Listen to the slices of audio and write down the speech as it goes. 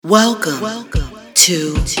Welcome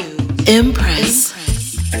to Impress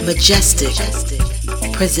Majestic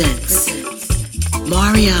presents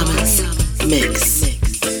Mariama's Mix,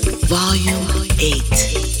 Volume 8.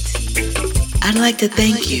 I'd like to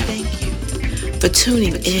thank you for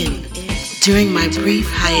tuning in during my brief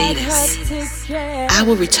hiatus. I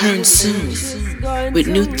will return soon with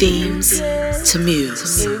new themes to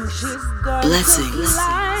muse, blessings,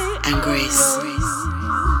 and grace.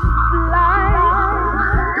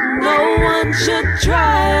 No one should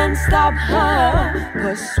try and stop her,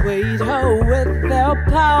 persuade her with their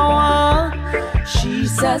power. She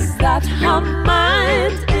says that her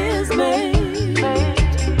mind is made.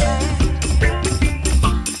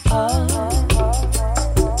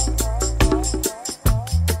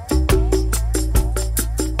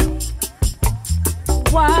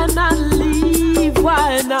 Why not leave?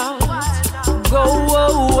 Why not go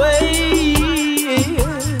away?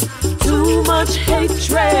 Too much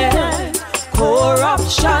hatred,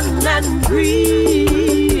 corruption and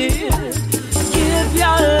greed. Give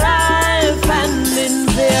your life and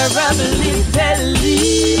invariably they'll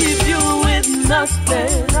leave you with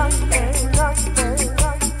nothing.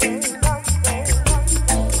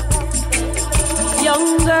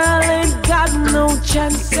 Young girl ain't got no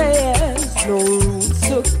chances, no roots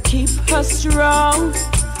to keep her strong.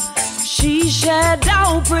 She shed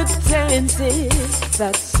out pretenses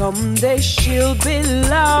that someday she'll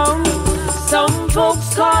belong. Some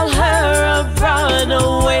folks call her a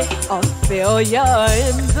runaway, a failure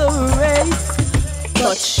in the race.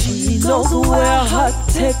 But she knows where her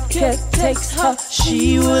ticket takes her.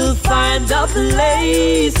 She will find a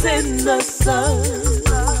place in the sun.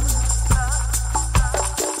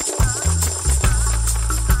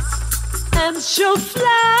 And she'll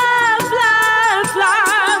fly, fly,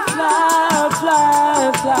 fly, fly,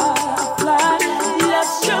 fly, fly, fly.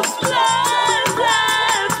 Yes, she'll fly,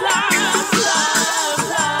 fly, fly, fly,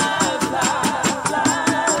 fly, fly,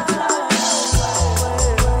 fly, fly.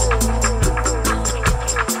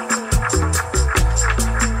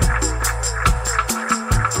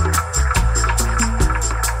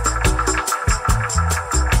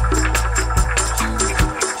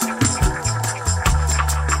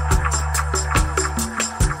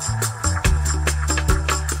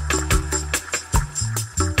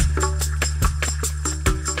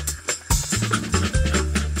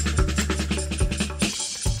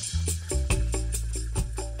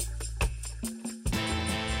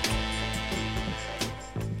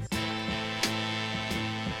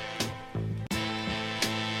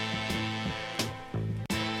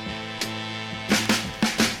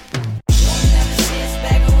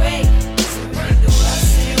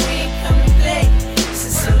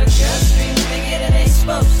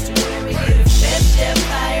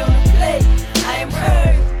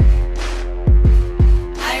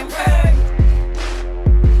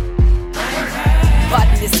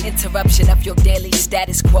 Of your daily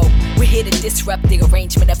status quo. We're here to disrupt the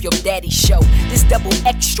arrangement of your daddy's show. This double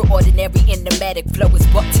extraordinary enigmatic flow is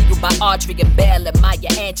brought to you by Audrey and Belle and Maya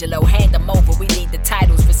Angelou. Hand them over, we need the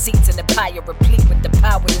titles, receipts, and empire replete with the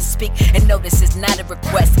power to speak. And no, this is not a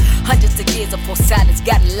request. Hundreds of years of full silence,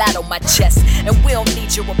 got a lot on my chest. And we don't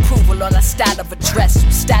need your approval on our style of address.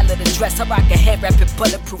 Style of the dress, I rock a hand wrapped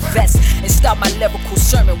bulletproof vest. And start my lyrical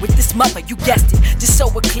sermon with this mother, you guessed it. Just so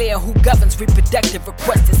we're clear who governs reproductive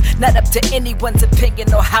requests. Not up to anyone's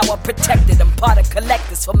opinion or how I'm protected. I'm part of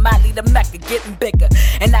collectors from Mali to Mecca, getting bigger.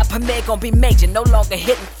 And our premiere gon' be major, no longer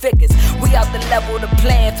hitting figures. We out the level, the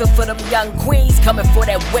plan, feel for them young queens. Coming for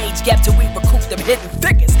that wage gap till we recoup them hidden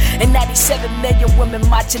figures. And 97 million women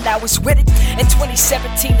marching, I was with it. In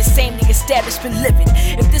 2017, the same the establishment living.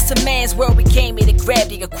 If this a man's world, we came here to grab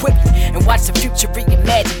the equipment and watch the future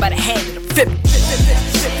reimagined by the hand of the fifth.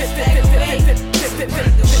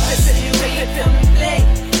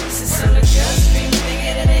 Some of the girls dream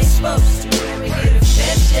bigger than they supposed to. And we get a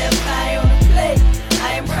fair share pie on the plate.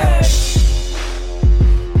 I am hurt.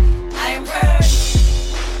 I am hurt.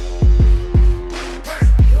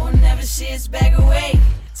 You'll never see us back away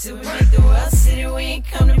till we make the world city. We ain't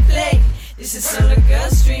come to play. This is some of the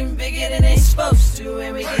girls dream bigger than they supposed to.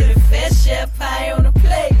 And we get a fair share pie on the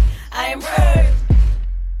plate. I am hurt.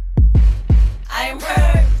 I am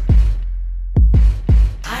hurt.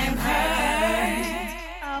 I am hurt.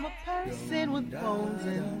 I'm a person with bones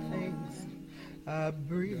and things. I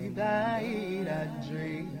breathe, I eat, I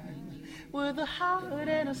dream. With a heart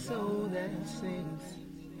and a soul that sings.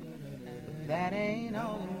 That ain't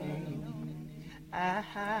on me.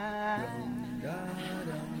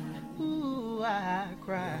 Ooh, I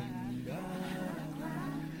cry.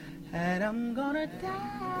 And I'm gonna die,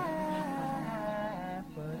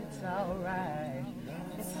 but it's alright.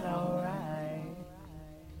 It's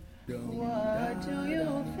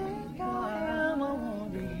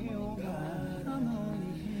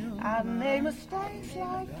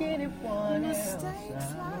like anyone else. I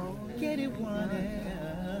don't get it one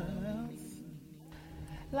else.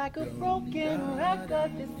 Like a broken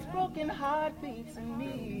record, this broken heart beats in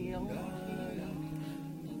me.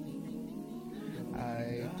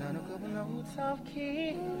 I've done a couple notes off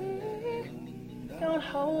key. Don't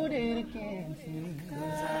hold it against me.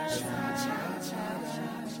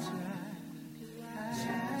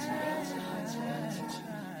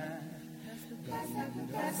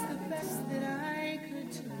 That's the best that I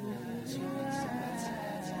could do.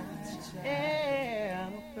 Yeah,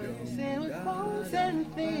 I'm a person with bones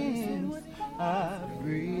and things. I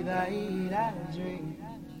breathe, I eat, I drink.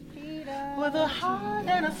 With a heart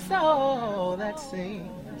and a soul that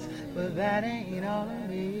sings, but that ain't all of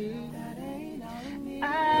me.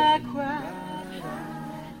 I cry,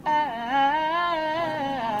 I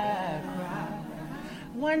cry.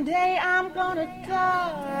 One day I'm gonna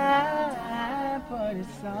die, but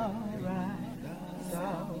it's alright, it's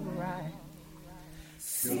alright.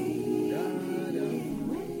 See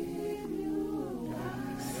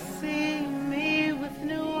me with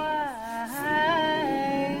new eyes.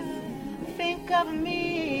 Think of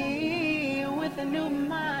me with a new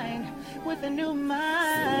mind, with a new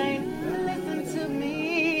mind. Listen to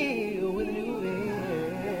me with new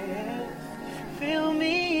ears. Feel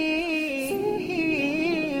me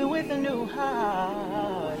with a new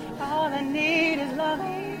heart. All I need is love,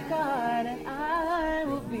 God, and I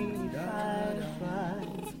will be fine,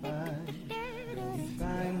 fine, fine.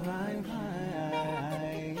 Fine, fine,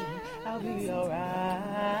 fine. I'll be alright.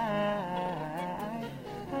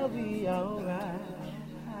 I'll be alright.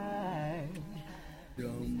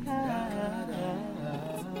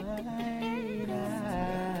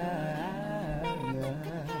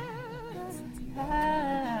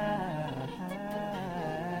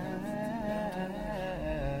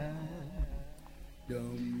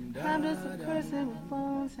 I'm just a person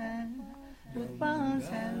with bones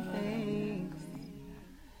and things.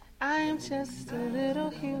 I am just a little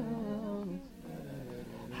human.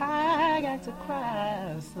 I got to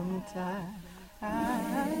cry sometimes.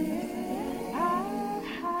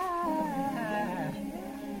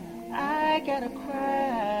 I gotta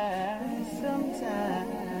cry sometimes.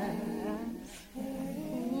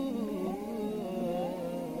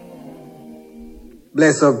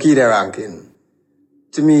 Bless up, Keith Rankin.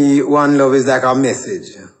 To me, one love is like a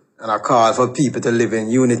message and a call for people to live in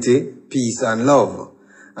unity, peace and love,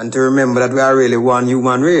 and to remember that we are really one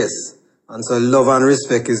human race. And so love and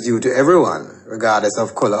respect is due to everyone, regardless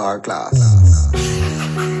of color or class.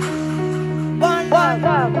 One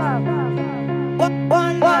love.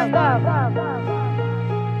 One love.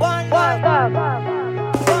 One love.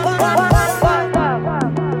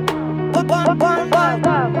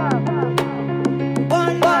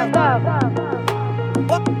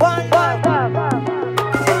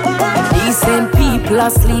 Decent people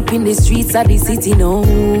asleep in the streets of the city now,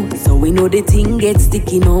 so we know the thing gets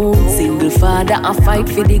sticky now. Single father a fight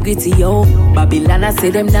for the gritty yo. Babylon I say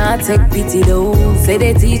them not take pity though. Say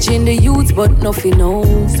they teaching the youth but nothing know.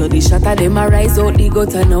 So the shot of them a rise out the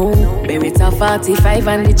gutter now. Beretta 45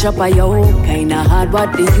 and the chopper yo. Kinda hard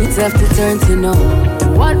what the youth have to turn to know.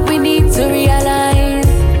 What we need to realize,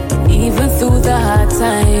 even through the hard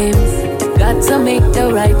times, got to make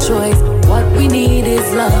the right choice. What we need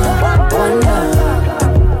is love. One love.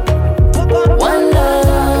 One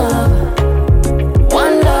love.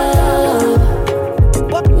 One love.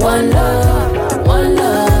 One love. One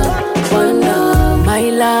love. One love. My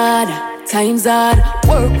lad, times hard.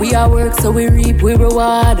 Work we are work so we reap we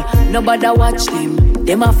reward. Nobody watch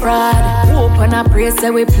them a fraud. Hope and a pray say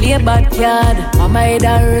we play bad card. Mama head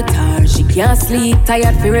a hurt her, she can't sleep.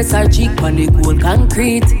 Tired for rest her cheek on the cold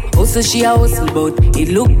concrete. Also she a hustle but it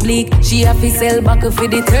look bleak. She have to sell back for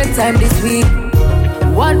the third time this week.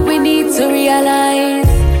 What we need to realize,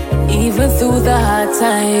 even through the hard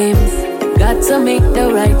times, got to make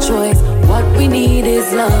the right choice. What we need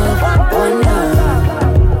is love. One love.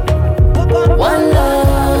 One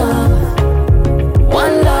love.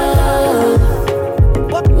 One love.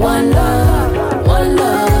 One love. One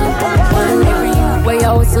love. One love. Way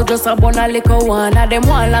out so just a bun a little one. And them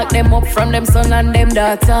want lock them up from them son and them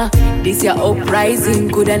daughter. This year uprising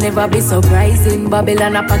could never be surprising.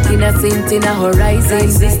 Babylon a packing a scent in a horizon.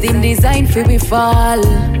 System designed for we fall,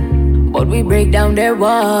 but we break down their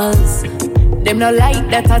walls. Them no like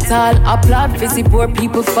that at all. Applaud for see poor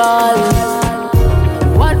people fall.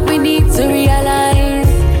 What we need to realize,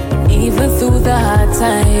 even through the hard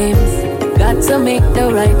times, got to make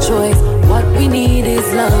the right choice. What we need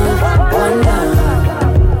is love. One love.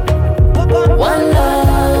 One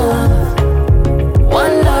love.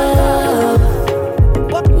 One love.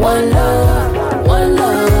 One love. One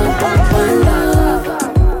love.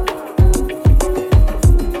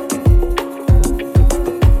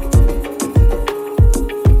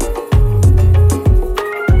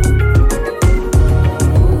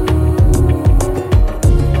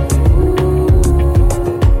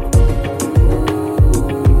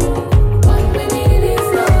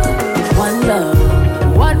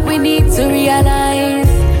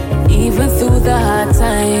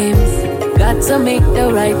 So make the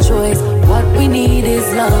right choice. What we need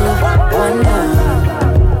is love. One love.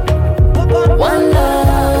 One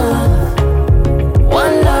love.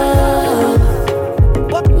 One love.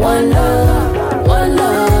 One love. One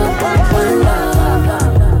love. One love.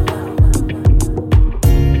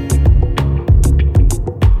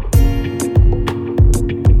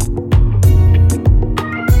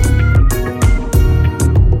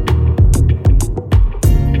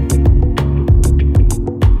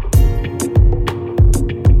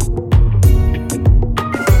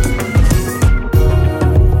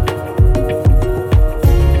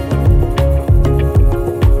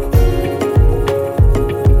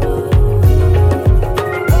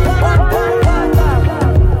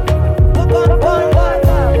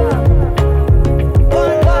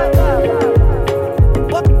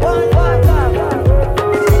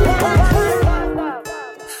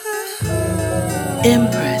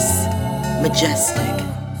 Impress, Majestic,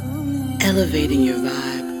 elevating your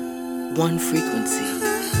vibe, one frequency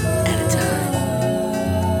at a time.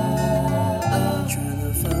 Trying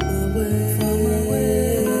to find my way.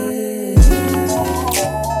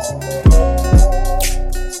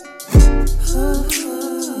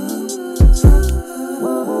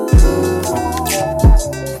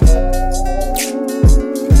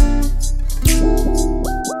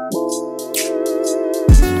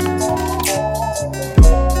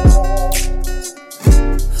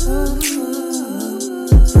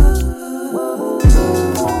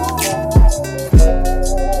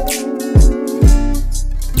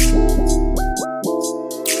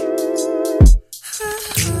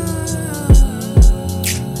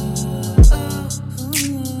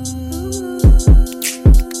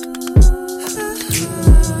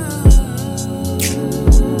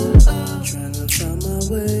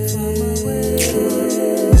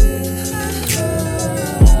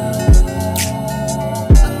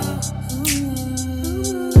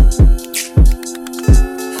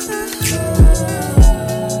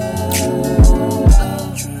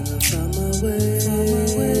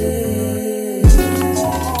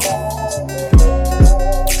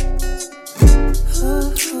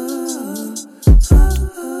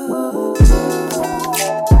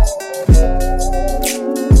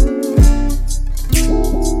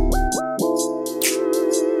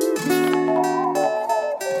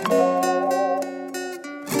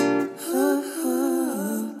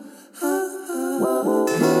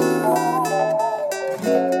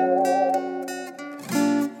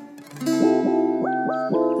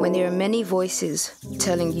 When there are many voices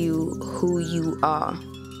telling you who you are,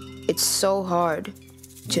 it's so hard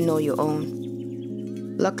to know your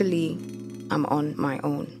own. Luckily, I'm on my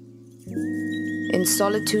own. In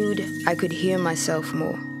solitude, I could hear myself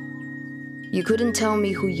more. You couldn't tell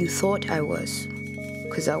me who you thought I was,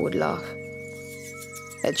 'cause I would laugh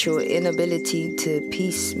at your inability to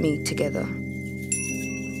piece me together.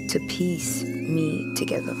 To piece me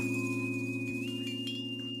together.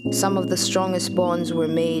 Some of the strongest bonds were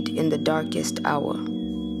made in the darkest hour.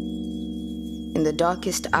 In the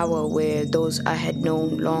darkest hour where those I had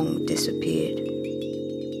known long disappeared.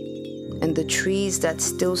 And the trees that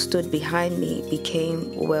still stood behind me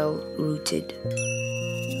became well-rooted.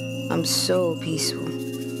 I'm so peaceful.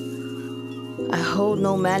 I hold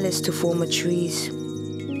no malice to former trees.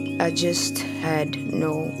 I just had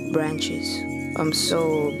no branches. I'm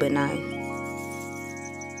so benign.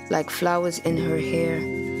 Like flowers in her hair.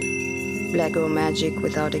 Black girl magic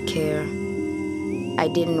without a care. I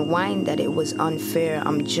didn't whine that it was unfair.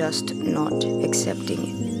 I'm just not accepting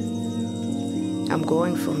it. I'm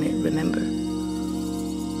growing from it, remember.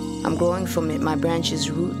 I'm growing from it. My branches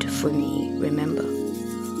root for me, remember.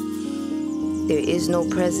 There is no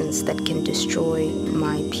presence that can destroy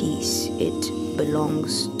my peace. It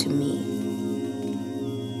belongs to me.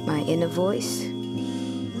 My inner voice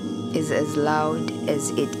is as loud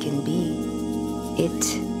as it can be.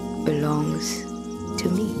 It belongs to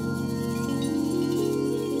me.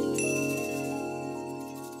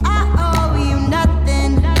 I owe you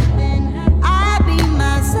nothing. I be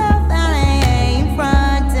myself and I ain't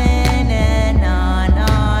frontin'. No, no,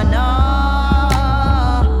 no.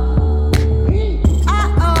 I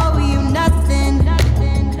owe you nothing.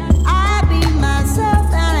 I be myself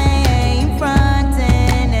and I ain't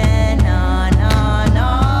frontin'. No, no, no.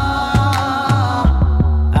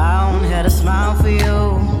 I don't have a smile for you.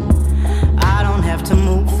 To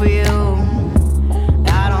move for you.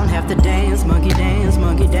 I don't have to dance, monkey dance,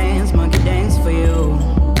 monkey dance, monkey dance for you.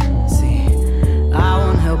 See, I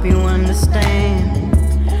won't help you understand.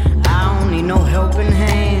 I don't need no helping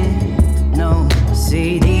hand. No,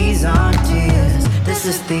 see, these aren't tears. This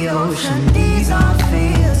is the ocean. These aren't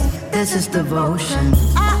fears. This is devotion.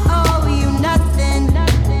 I owe you nothing.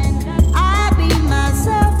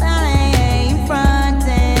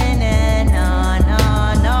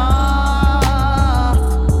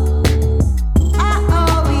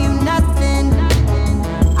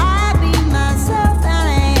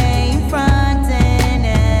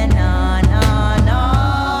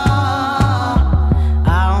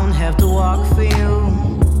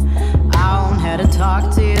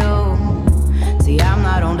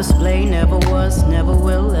 was, never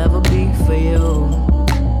will ever be for you.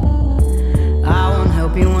 I won't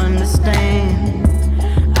help you understand.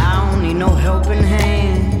 I don't need no helping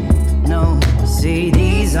hand. No, see,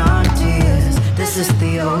 these aren't tears. This is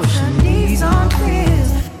the ocean. These aren't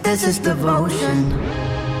fears. This is devotion.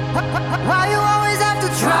 Why you always have to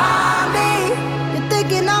try me? You're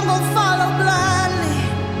thinking I'm gonna follow blindly.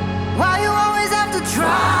 Why you always have to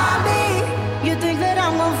try me? You think that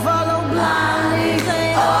I'm gonna follow blindly.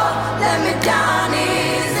 Say, oh, let me down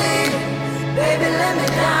easy. Baby, let me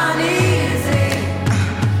down easy.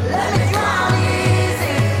 Let me down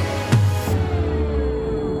easy.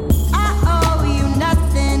 I owe you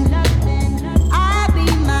nothing. I be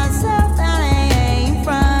myself and I ain't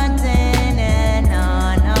frontin'. And no,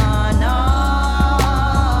 no, no.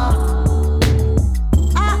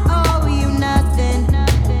 I owe you nothing.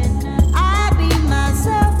 I be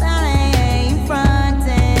myself and I ain't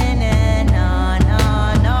frontin'. And no, no,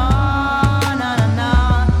 no, no, no, no.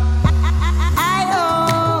 I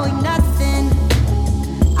owe you nothing.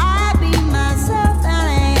 I be myself and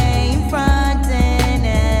I ain't frontin'.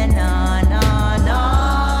 And no, no, no.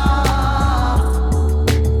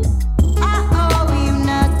 I owe you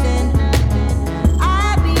nothing.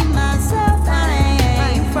 I be myself and I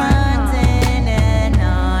ain't frontin'. And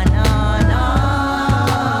no, no, no.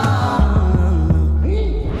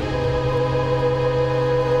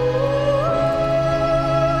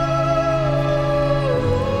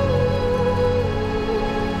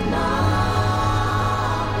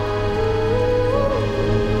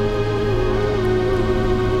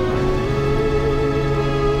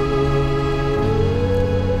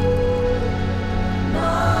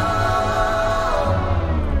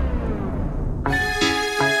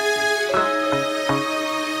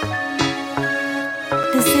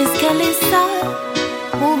 This is Kalisa,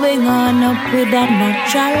 moving on up with a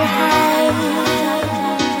natural high.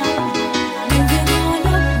 Moving on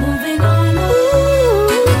up, moving on up.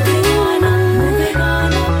 Moving on up, moving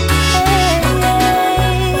on up. Hey,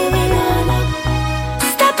 moving on up.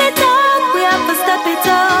 Step it up, we have to step it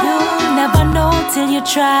up. You never know till you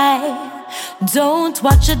try. Don't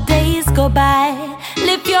watch the days go by.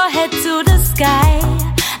 Lift your head to the sky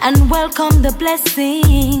and welcome the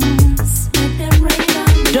blessings.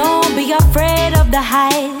 Don't be afraid of the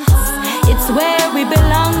heights. It's where we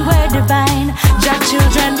belong, we're divine. Jah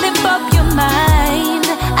children, lift up your mind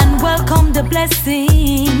and welcome the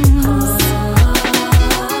blessings.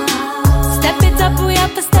 Step it up, we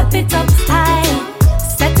have to step it up high.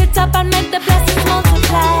 Set it up and make the blessings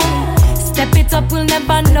multiply. Step it up, we'll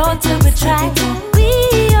never know till we try. We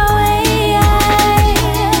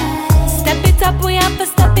step it up, we have to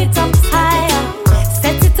step it up high.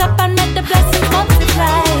 Set it up and make the blessings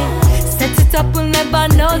multiply. Set it up, we'll never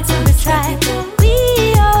know till we try.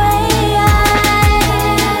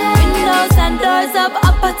 Windows and doors of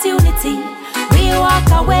opportunity. We walk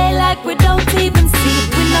away like we don't even see.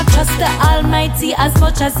 We not trust the Almighty as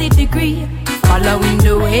much as He degree. Following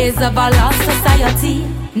the ways of our lost society.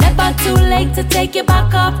 Never too late to take you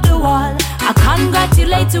back off the wall. I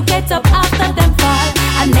congratulate to get up after them fall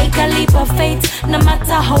and make a leap of faith, no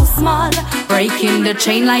matter how small. Breaking the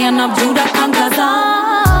chain, Lion of Judah conquers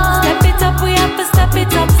all. Step it up, we have to step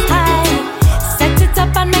it up high. Set it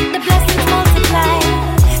up and make the blessings multiply.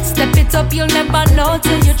 Step it up, you'll never know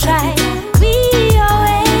till you try.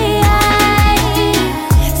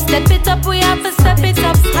 Step it up, we have to step it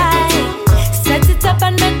up high. Set it up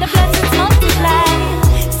and make the blessings multiply.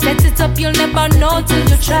 Set it up, you'll never know till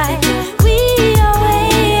you try.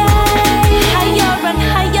 Higher and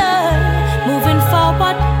higher, moving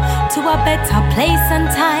forward to a better place and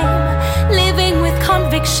time. Living with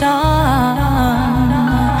conviction.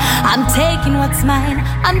 I'm taking what's mine,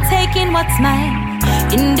 I'm taking what's mine.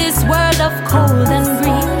 In this world of cold and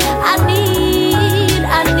green, I need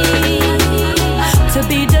to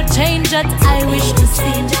be the change that I wish to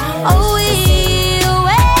see. Oh,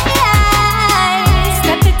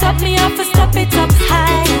 step it up, me have to step it up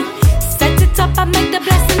high. Set it up and make the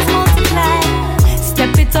blessings multiply.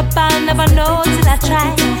 Step it up, I'll never know till I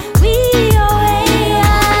try.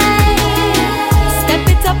 Step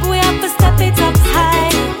it up, we have to step it up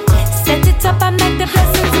high. Set it up and make the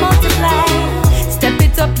blessings multiply. Step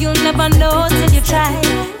it up, you'll never know till you try.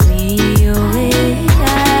 Moving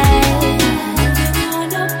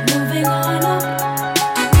on up, moving on up.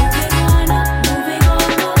 Moving on up, moving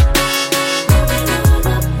on up. Moving on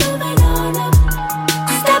up, moving on up.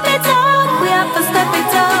 Step it up, we have to step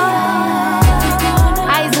it up.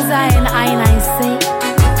 Eyes is eye and I say.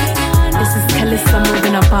 This is Kalisa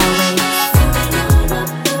moving up our ways.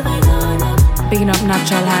 Picking up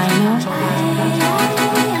natural high, you know.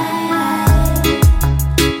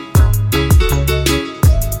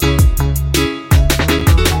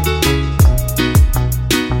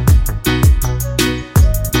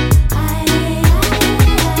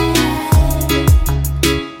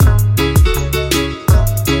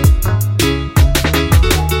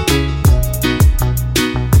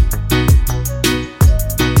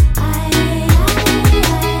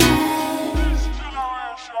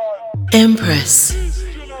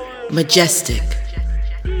 Majestic.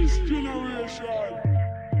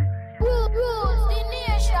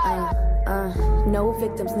 No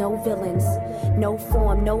victims, no villains. No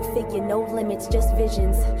form, no figure, no limits, just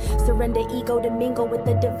visions. Surrender ego to mingle with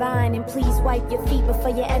the divine. And please wipe your feet before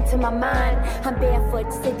you enter my mind. I'm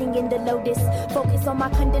barefoot, sitting in the lotus. Focus on my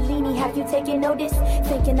kundalini, have you taken notice?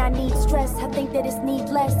 Thinking I need stress, I think that it's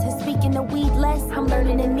needless. Speaking of weed less, I'm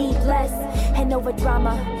learning to need less. And over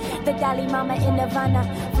drama, the Dalai Mama in Nirvana.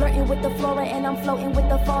 Flirting with the flora and I'm floating with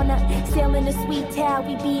the fauna. Sailing the sweet towel,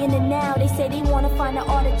 we be in the now. They say they wanna find the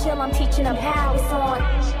art of chill, I'm teaching them how. It's on.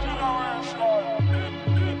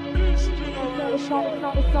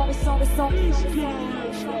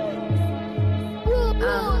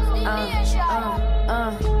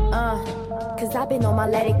 Cause I've been on my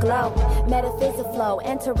let it glow. Metaphysical flow,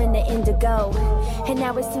 entering the indigo. And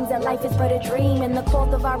now it seems that life is but a dream. And the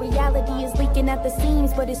cloth of our reality is leaking at the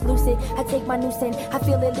seams. But it's lucid, I take my noose in. I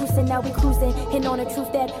feel it loosen, now we cruising. And on the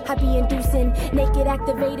truth that I be inducing. Naked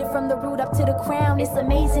activated from the root up to the crown. It's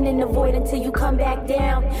amazing in the void until you come back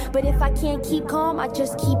down. But if I can't keep calm, I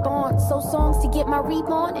just keep on. So songs to get my reap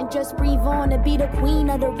on and just breathe on. And be the queen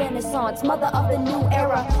of the renaissance, mother of the new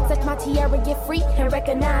era. Touch my tiara, get free and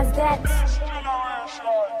recognize that.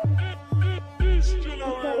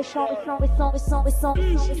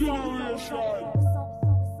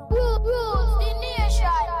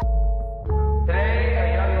 Today, a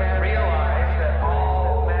young man realized that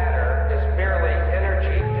all matter is merely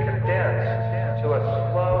energy condensed to a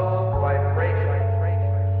slow vibration,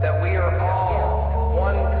 that we are all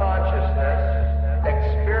one consciousness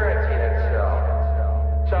experiencing itself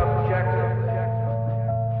subjectively.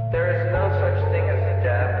 There is no such thing as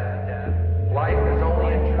death. Life is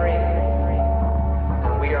only a dream,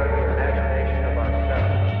 and we are the imagination of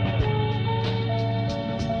ourselves.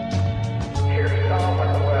 Here's Tom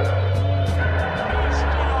with the weather.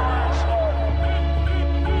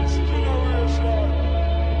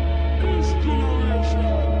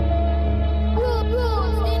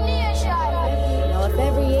 Now, if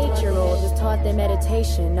every 8-year-old was taught their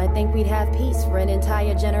meditation, I think we'd have peace for an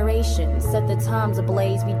entire generation. Set the times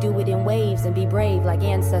ablaze, we do it in waves and be brave like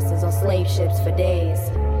ancestors on slave ships for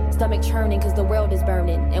days. Stomach churning cause the world is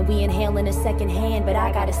burning, and we inhaling a second hand, but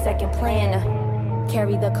I got a second plan.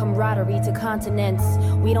 Carry the camaraderie to continents.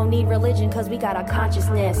 We don't need religion cause we got our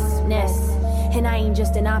consciousness. And I ain't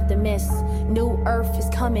just an optimist. New earth is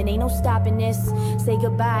coming, ain't no stopping this. Say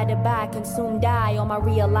goodbye to buy, consume, die. All my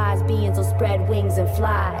realized beings will spread wings and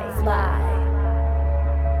fly.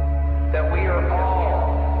 That we are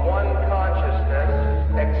all one consciousness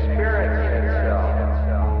experiencing itself.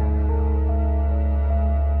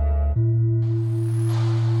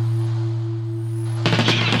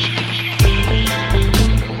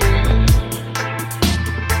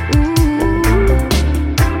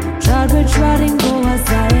 Trotting go as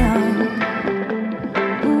I am.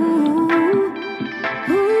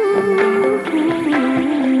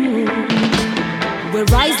 We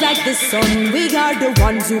rise like the sun, we are the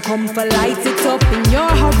ones who come for light it up in your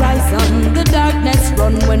horizon. The darkness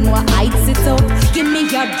run when we heights it up. Give me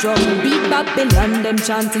your drum, beat Babylon, them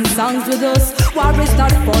chanting songs with us. War is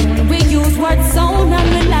not fun, we use word sound and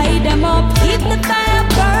we light them up. Keep the fire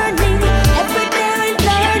burning, every day we're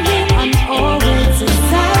learning. I'm always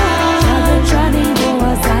inside. Running go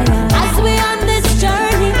as I am. As we on this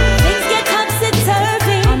journey, things get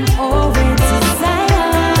topsy-turvy. I'm always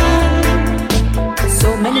Zion. So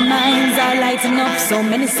many minds are lighting up, so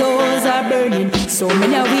many souls are burning. So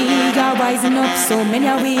many are we are rising up, so many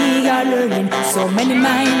are we are learning. So many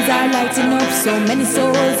minds are lighting up, so many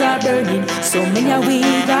souls are burning. So many are we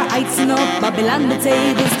are lighting up, Babylon the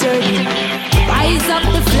tables turning. Rise up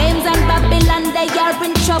the flames and Babylon, they are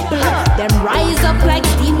in trouble. Them rise up like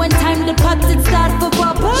steam when time the pot it start for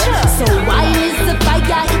bubble. So why is the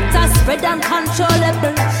fire, it has spread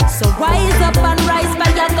uncontrollable. So rise up and rise,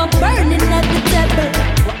 fire go burning inevitable.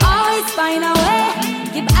 We always find a way,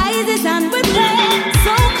 give eyes and we play.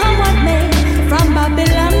 So come what may, from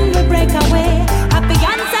Babylon we break away. Happy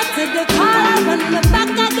answer to the call, when we're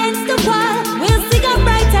back against the wall. We'll see a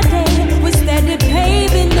brighter day, we steady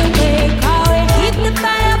paving the way. Keep the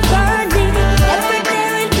fire burning, every day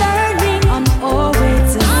we're learning. I'm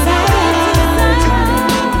always inside.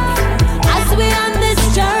 As we on this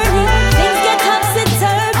journey, things get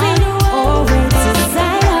topsy-turvy. Always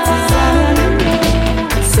inside.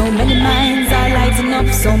 So many minds are lighting up,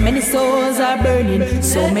 so many souls are burning.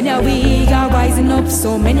 So many are we are rising up,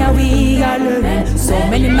 so many are we are learning. So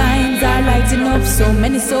many minds are lighting up, so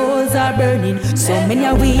many souls are burning. So many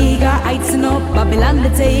are we are lighting up, Babylon the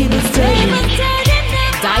tables turning.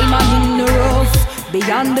 Diamond in the rough,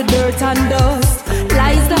 beyond the dirt and dust,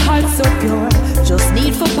 lies the heart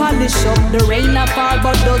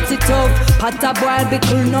tough. Pata boy be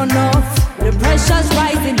cool no enough. The pressure's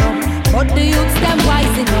rising up, but the youths them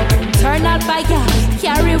rising up. Turn out fire,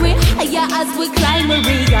 carry we higher as we climb. We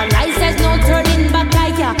realize there's no turning back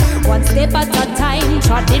higher. One step at a time,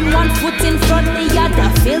 trotting one foot in front of the other,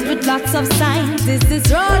 filled with lots of signs. This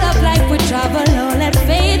is road of life we travel on. Let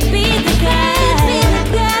faith be the guide.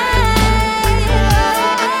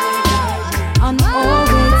 On our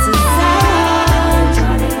way to Zion, as we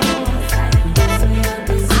are on the journey.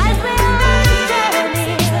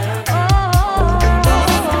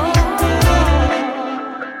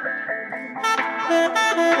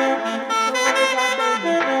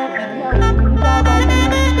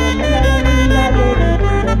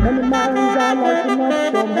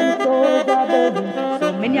 So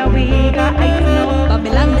many are we got ice up,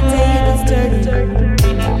 Babylon the tables turning.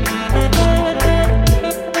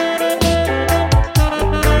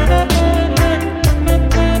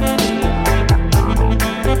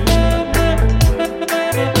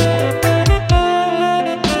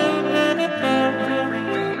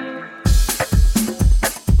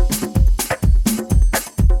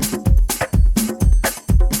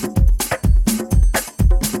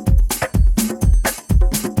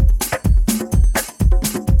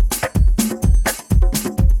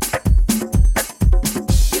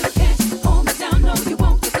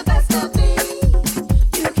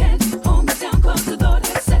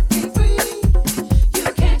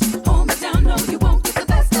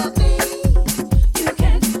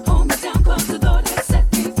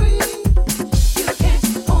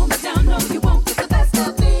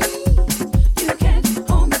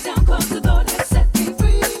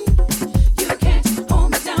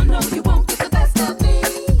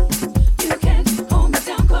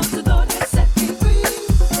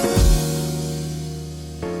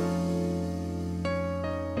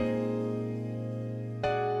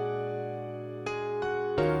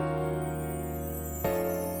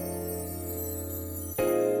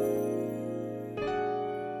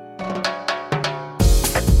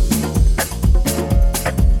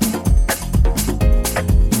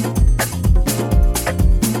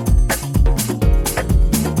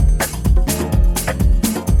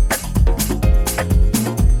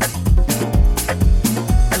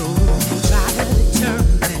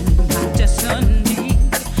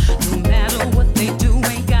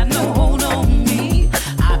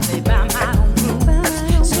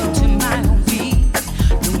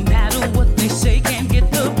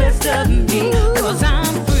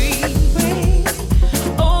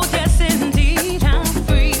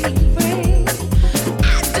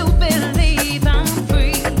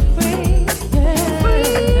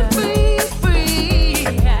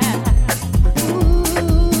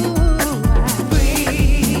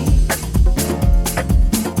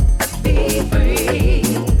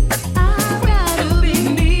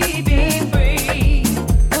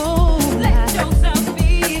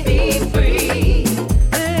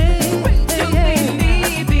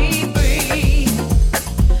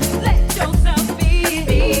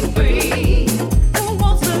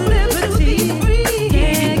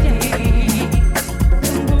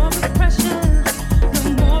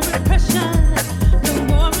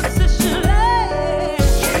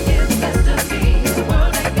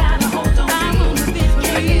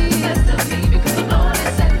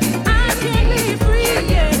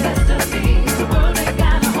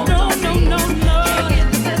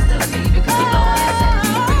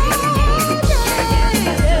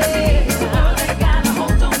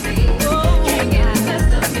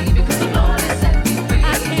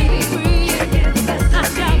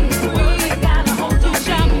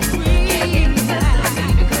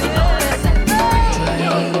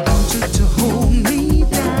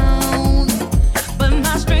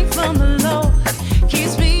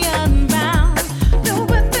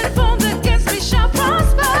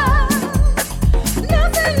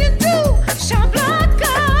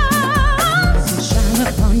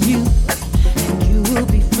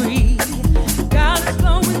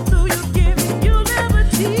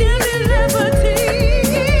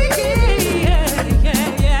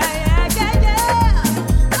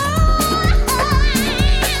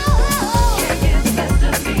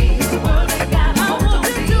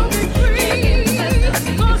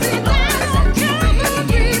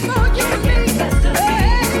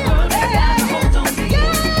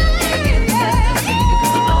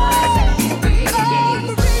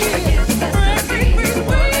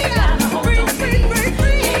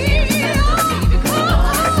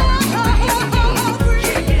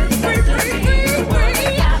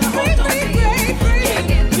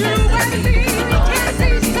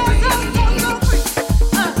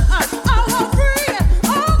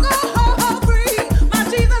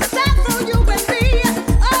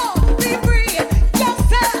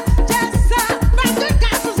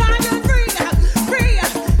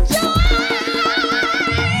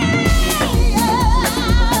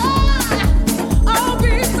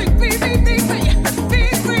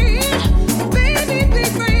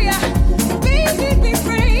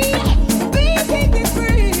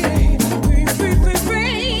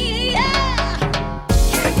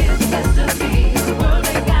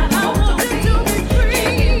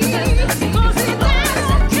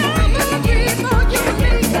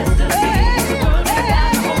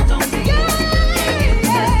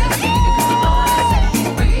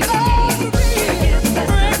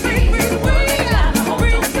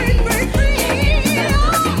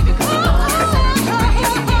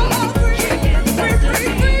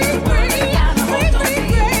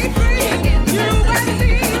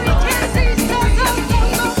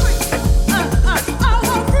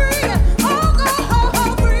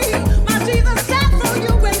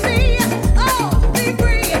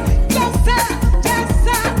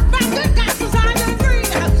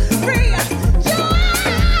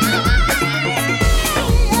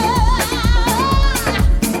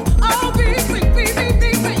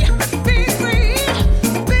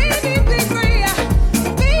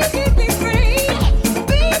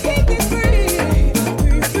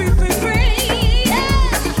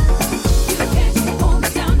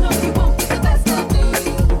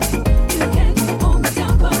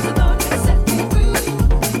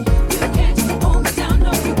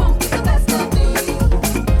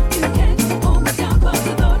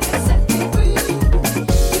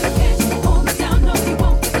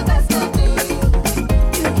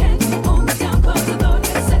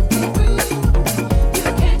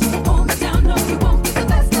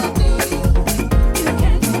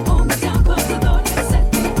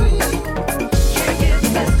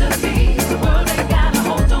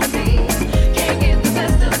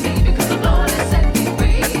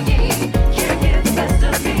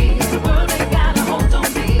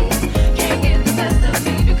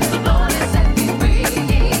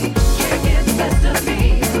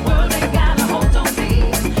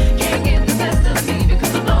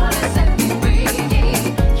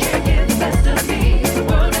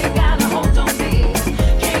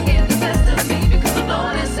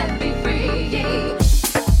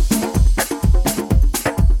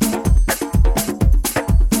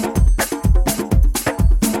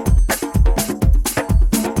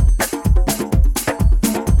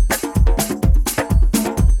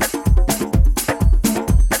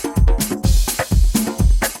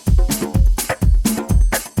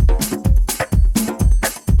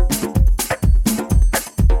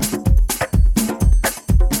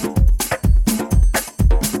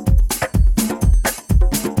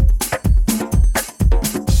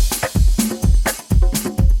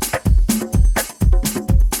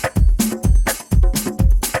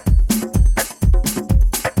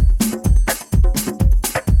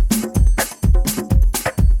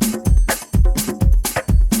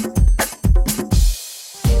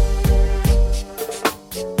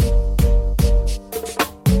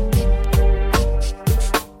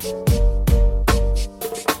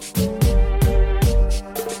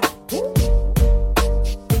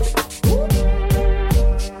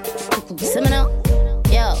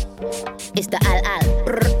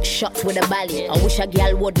 boats with a bally. I wish a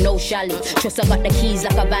gal would know Shally. Trust I got the keys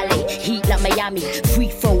like a valet. Heat like Miami. Free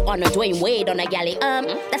throw on a Dwayne Wade on a galley.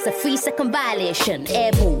 That's a 3-second violation.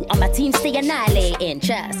 Air boo, on my team stay annihilating.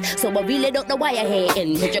 Chest. So I really don't know why you're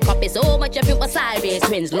hating. Put your copy so much of it was sideways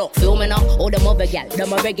twins. Look, filming up, all them other gal,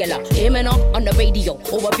 them a regular. Aiming up on the radio,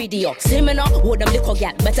 over video. Slimming up, all them little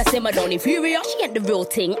gal, better simmer down. Inferior, she ain't the real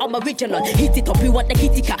thing. I'm original. Hit it up, we want the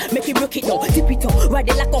kitty cat. Make it rock it down. Tip it up, ride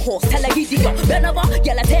it like a horse. Tell her giddy up. Bend over,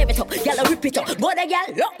 gal a tear it up, gal a rip it up. Go the gal,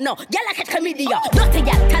 look no, gal a catch chlamydia. Not a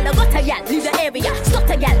gal, tell her got a gal, leave the area. Stop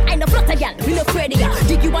a gal, ain't no flot a gal, we no afraid of ya.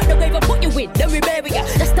 Dig you out the grave and put you in, then we bury ya.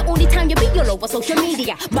 That's the only time you be all over social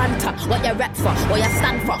media. Banter, what you rap for, what you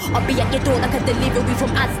stand for. I'll be at your door like a delivery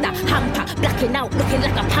from Asda. Hamper, blacking out, looking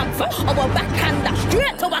like a panther. Or a backhander,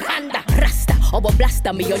 straight to Wakanda. Rasta, or a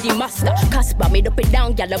blaster, me or the master. Casper, made up and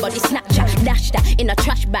down, gal, body snatcher. Dash that in a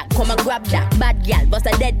trash bag, come and grab that. Bad gal, bust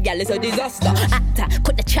a dead gal, it's a disaster. Actor,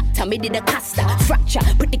 cut the chapter, me did a caster. Fracture,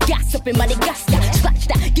 put the gas up in my gaster. Scratch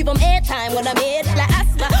that, give them airtime when I'm here like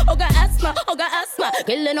asthma. Oh got asthma, oh got asthma.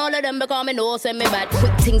 Killing all of them because me know send me bad.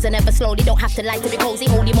 Quick things and never slowly, don't have to like to be cozy.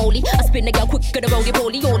 Holy moly, I spin the girl quicker than roly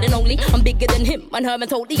poly. All and only, I'm bigger than him and Herman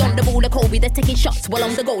totally on the ball of Kobe. They're taking shots while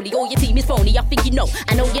I'm the goalie. All your team is phony, I think you know.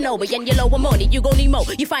 I know you know, but when you low on money, you gon' need more.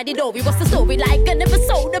 You find it over, what's the story like? I never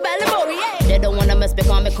sold the Ballamori, yeah. They don't wanna mess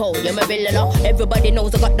because me cold, you're my villain. Everybody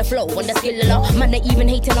knows I got the flow and the skill. Man, they even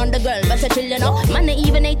hating on the girl, but I chillin'. Man, they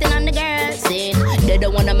even hating on the girl. See, they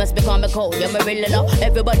don't wanna mess because me cold, you're my villain.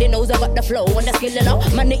 Everybody knows I got the flow and the skill.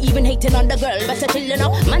 Man, they even hating on the girl, but I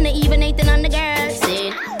chillin'. Man, they even hating on the girl.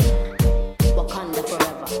 See, Wakanda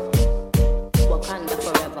forever. Wakanda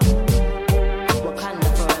forever. Wakanda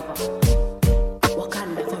forever.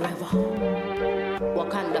 Wakanda forever.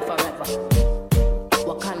 Wakanda forever.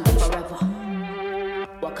 Wakanda forever.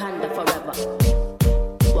 Wakanda forever.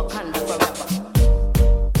 Wakanda forever.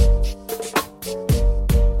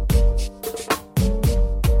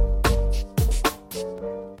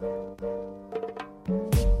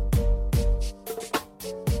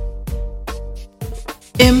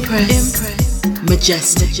 Impress.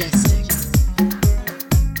 Majestic.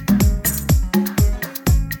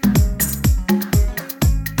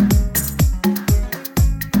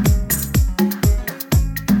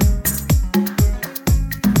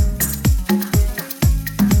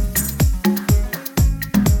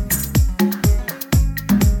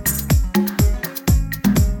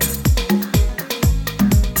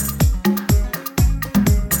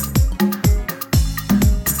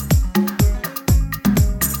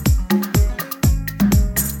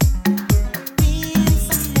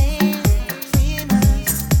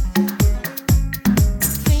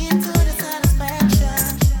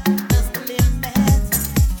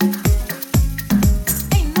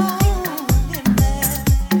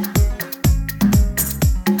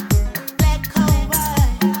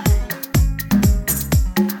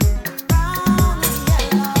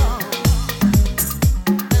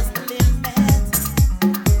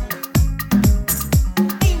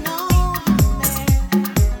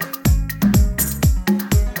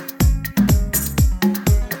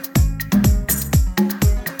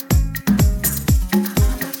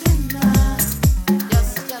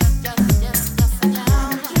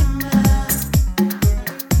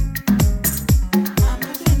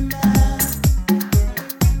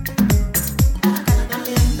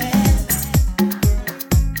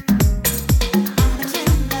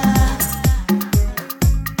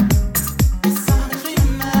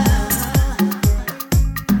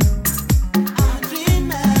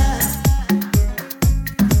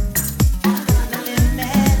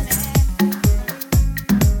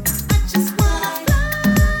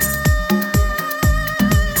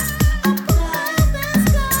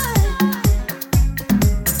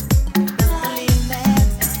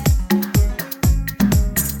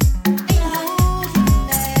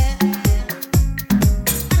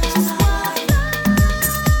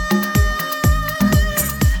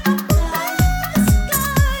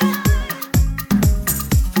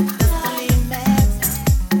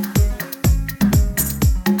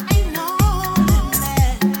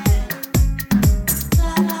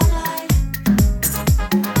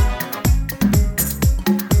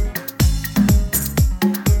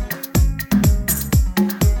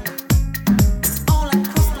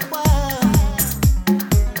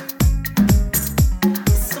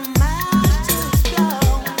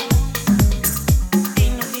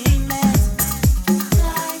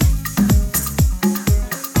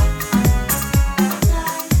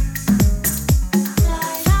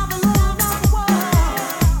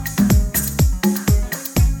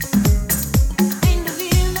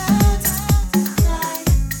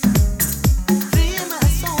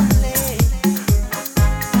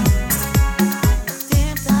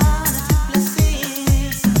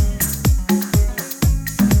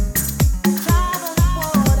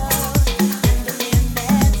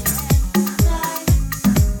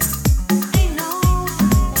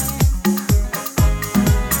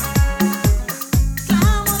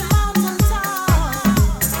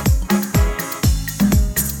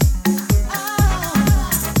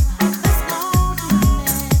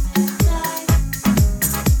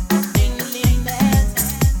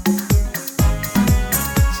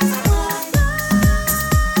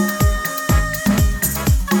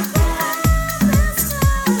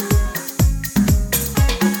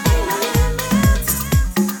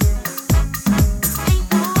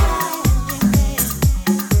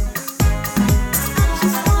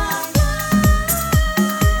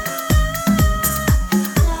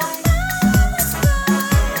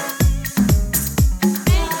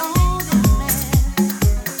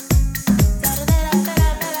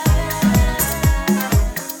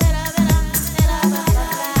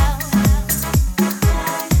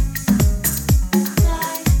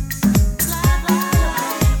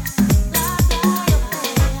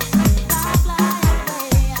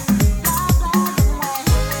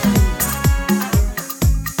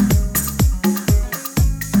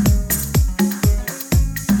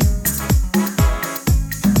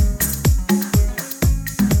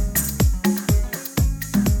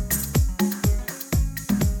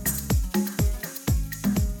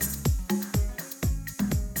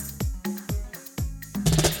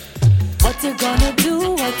 What you gonna do?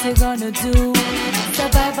 What you gonna do?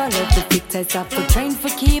 Survival of the fittest, have to train for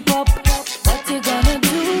keep up. What you gonna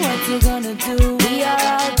do? What you gonna do? We are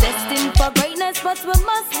all destined for greatness, but we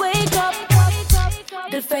must wake up.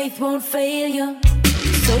 The faith won't fail you,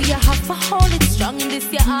 so you have to hold it strong.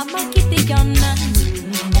 This your Armageddon.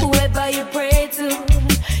 Whoever you pray to,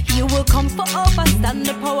 you will come for overstand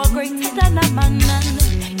the power greater than a man.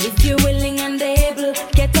 If you're willing and able,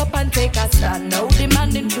 get up and take a stand. No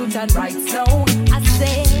demanding truth and rights. No, I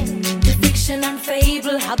say the fiction and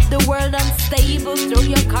fable have the world unstable. Throw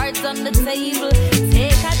your cards on the table,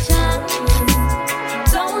 take a chance.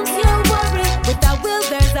 Don't you worry, with a will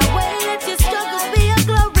there's a way. Let your struggles be a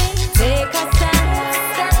glory. Take a stand,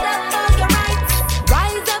 stand up for your rights.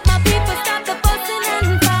 Rise up, my people, stop the fussing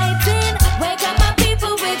and fighting. Wake up, my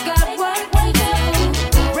people, we got work to do.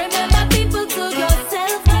 Remember, people, to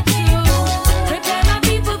yourself the truth. Prepare my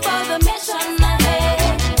people for the mission ahead.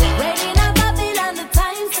 Reigning of Babylon, the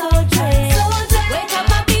time so dread. Wake up,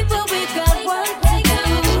 my people, we got work to do.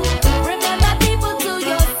 Remember, people, to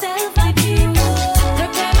yourself the truth.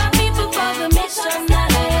 Prepare my people for the mission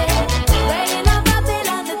ahead. Reigning of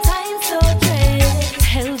Babylon, the time so dread.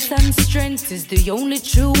 Health and strength is the only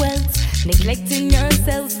true wealth. Neglecting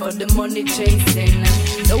yourself for the money chasing.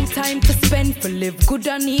 No time to spend for live good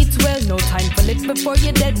and eat well. No time for live before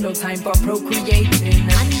you're dead. No time for procreating.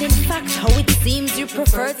 And in fact, how it seems you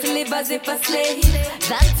prefer to live as if a slave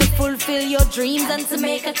than to fulfill your dreams and to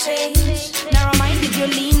make a change. Narrow-minded, you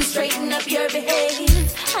lean, straighten up your behavior,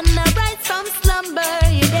 and now rise from slumber.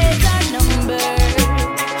 Your days are numbered.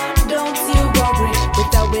 Don't you worry,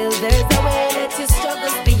 with a will there's a way. Let your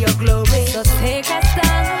struggles be your glory. So take a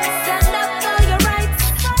stand, stand up for your rights.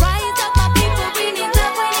 Rise up, my people, we need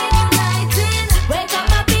love, we need uniting. Wake up,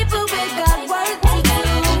 my people, we got work to do.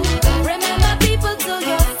 Remember, people, to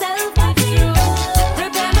yourself the truth.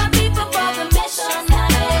 Prepare my people for the mission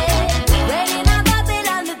ahead. Reigning of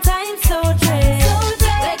Babylon, the time so dread.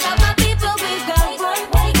 Wake up, my people, we got work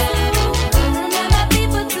to do. Remember,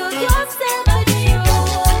 people, to yourself the truth.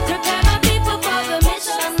 Prepare my people for the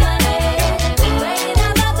mission ahead. Reigning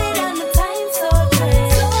of Babylon, the time so dread.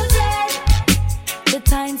 The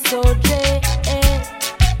time so dread.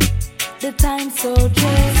 The time so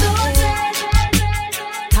dread.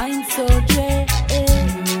 Time so dread.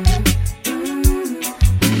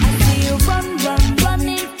 I see you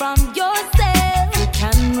running from yourself. You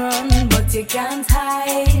can run, but you can't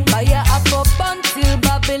hide. Fire up until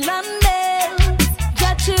Babylon melts.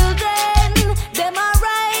 Your children, them a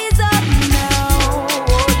rise up now.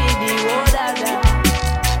 Oh, diddy, oh, da, da.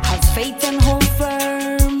 Have faith and hold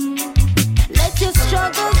firm. Let your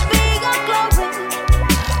struggles be your glory.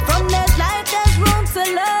 From this life, there's room to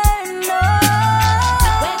learn. No.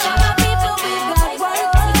 Wake up, my people, we got work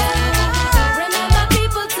to do. Remember,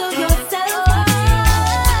 people, to yourself the truth.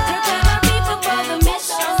 Prepare my people for the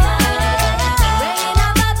mission ahead. Reigning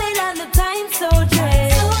of Babylon, the time so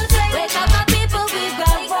dread. Wake up, my people, we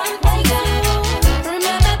got work to do.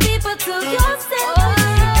 Remember, people, to yourself the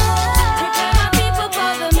truth. Prepare my people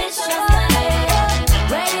for the mission ahead.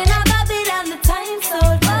 Reigning of Babylon, the time so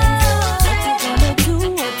dread.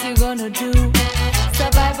 What you gonna do?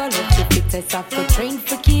 Survival of the fittest, have to train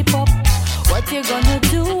for keep up. What you gonna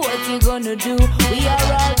do? What you gonna do? We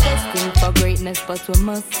are all destined for greatness, but we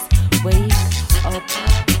must wake up.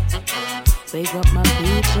 Wake up, my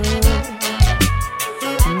people.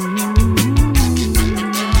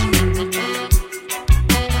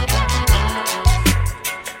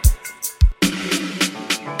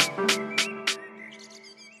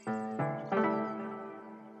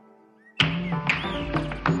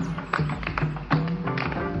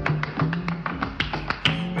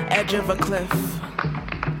 Edge of a cliff,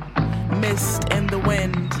 mist in the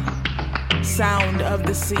wind, sound of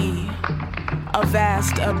the sea, a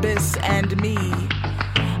vast abyss and me,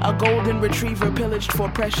 a golden retriever pillaged for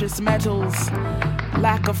precious metals,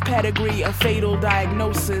 lack of pedigree, a fatal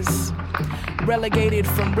diagnosis, relegated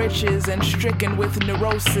from riches and stricken with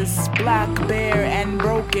neurosis, black, bare and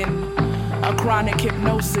broken, a chronic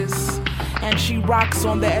hypnosis, and she rocks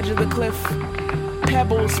on the edge of the cliff.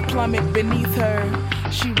 Pebbles plummet beneath her.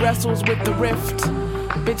 She wrestles with the rift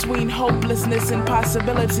between hopelessness and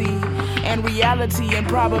possibility, and reality and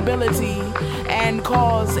probability, and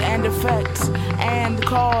cause and effect, and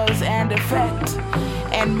cause and effect.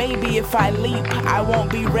 And maybe if I leap, I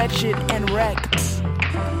won't be wretched and wrecked.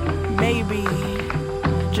 Maybe,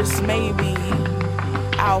 just maybe,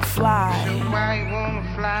 I'll fly. Why you wanna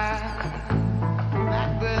fly?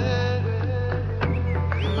 Blackbird,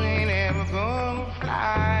 you ain't ever gonna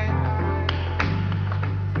fly.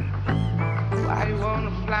 Why you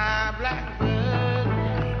wanna fly, blackbird?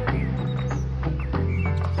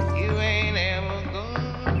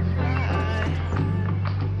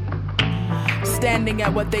 standing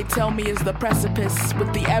at what they tell me is the precipice,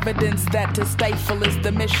 with the evidence that to stifle is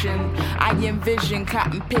the mission. I envision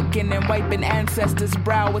cotton picking and wiping ancestors'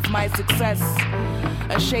 brow with my success,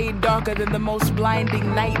 a shade darker than the most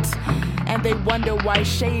blinding night, and they wonder why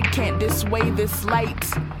shade can't dissuade this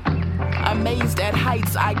light. Amazed at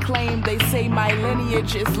heights I claim, they say my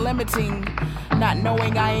lineage is limiting, not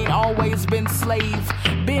knowing I ain't always been slave,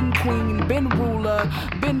 been queen, been ruler,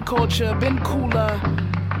 been culture, been cooler.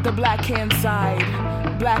 The black hand side,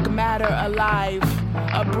 black matter alive,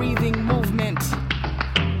 a breathing movement,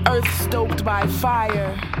 earth stoked by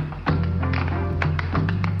fire,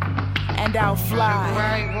 and I'll fly.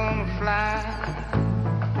 I wanna fly,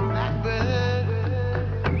 blackbird,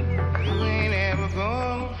 you ain't ever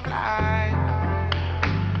gonna fly.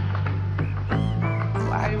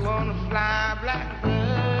 Why you wanna fly,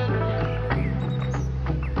 blackbird,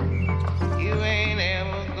 you ain't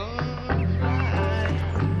ever gonna fly.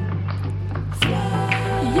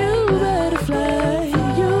 You better fly,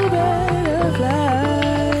 you better fly.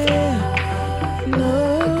 No,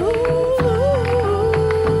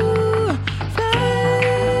 fly,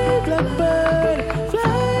 blackbird,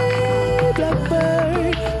 fly,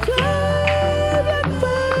 blackbird, fly,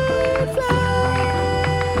 blackbird, fly.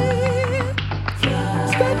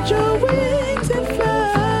 Spread your wings and fly.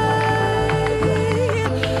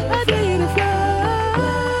 I dare you to fly.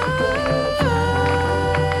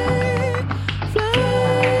 Fly,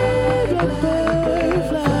 blackbird,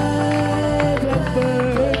 fly,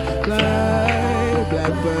 blackbird, fly,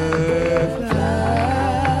 blackbird, fly.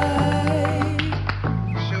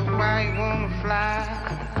 So why you wanna fly,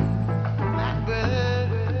 blackbird,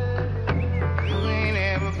 you ain't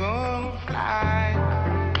ever gonna fly.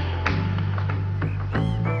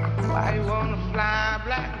 Why you wanna fly,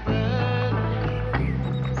 blackbird,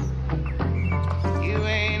 you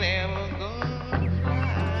ain't ever gonna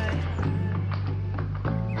fly.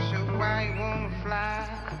 So why you wanna fly,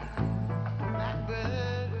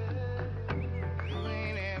 blackbird, you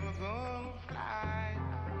ain't ever gonna fly.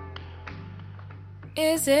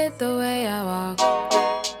 Is it the way I walk?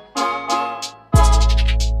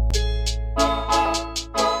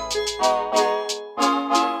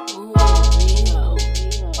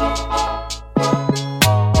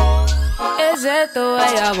 Is it the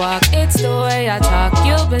way I walk? It's the way I talk.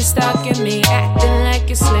 You've been stalking me, acting like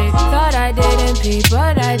you sleep. Thought I didn't pee,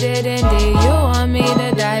 but I did indeed. You want me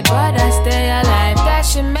to die, but I stay alive. That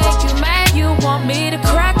should make you mad. You want me to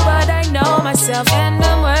crack, but I know myself and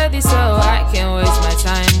I'm worthy, so I can't waste my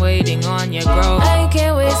time waiting on your growth. I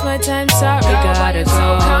can't waste my time, sorry, girl, gotta go.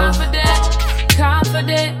 So confident,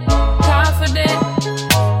 confident, confident.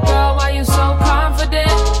 Girl, why you so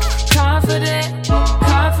confident, confident,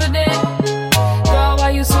 confident? Girl, why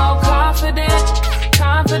you so confident,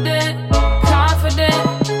 confident, confident?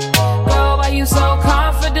 Girl, why you so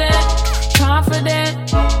confident,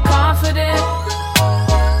 confident, confident?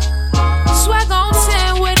 Swag on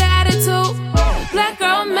 10 with attitude. Black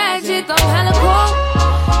girl magic, I'm hella cool.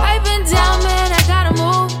 I've been down, man, I gotta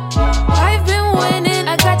move. I've been winning,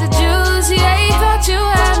 I got the juice, yeah. Thought you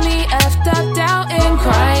had me effed up, doubting,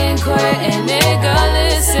 crying, quitting. Nigga,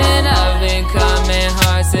 listen, I've been coming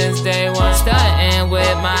hard since day one. Starting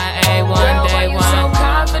with my A1, girl, day one. So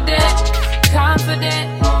confident,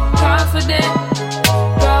 confident, confident.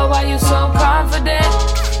 Girl, why you so confident,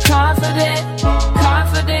 confident,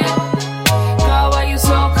 confident? Girl, why you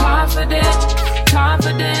so confident,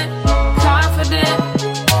 confident, confident?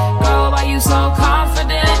 Girl, why you so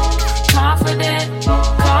confident, confident,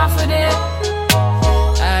 confident?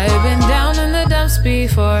 I've been down in the dumps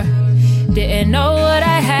before. Didn't know what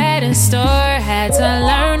I had in store. Had to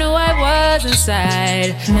learn who I was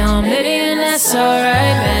inside. Now I'm litty and that's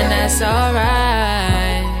alright, man, that's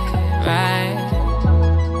alright, right?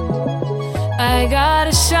 I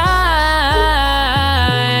gotta shine,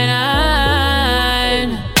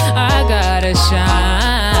 I gotta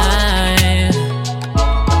shine.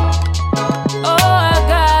 Oh, I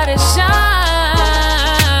gotta shine.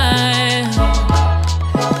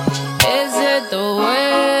 Is it the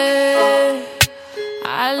way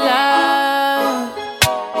I love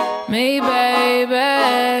me,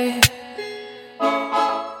 baby?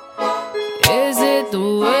 Is it the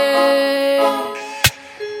way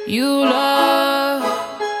you love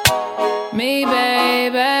me,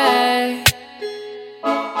 baby?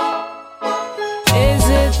 Is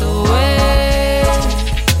it the way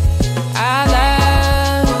I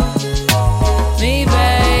love me,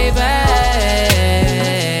 baby?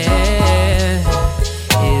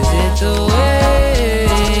 Is it the way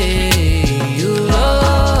you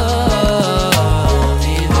love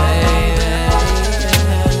me, baby?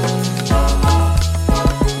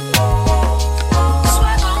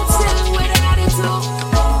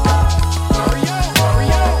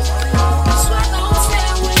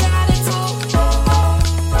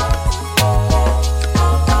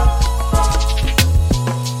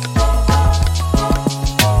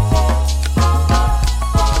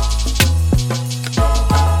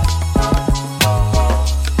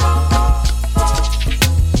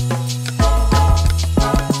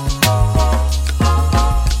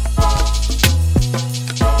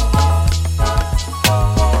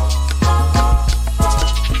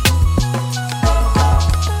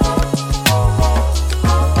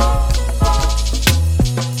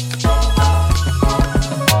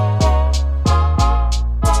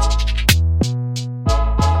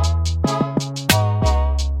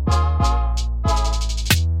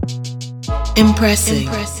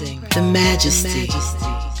 impressing the majesty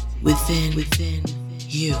within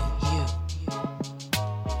you.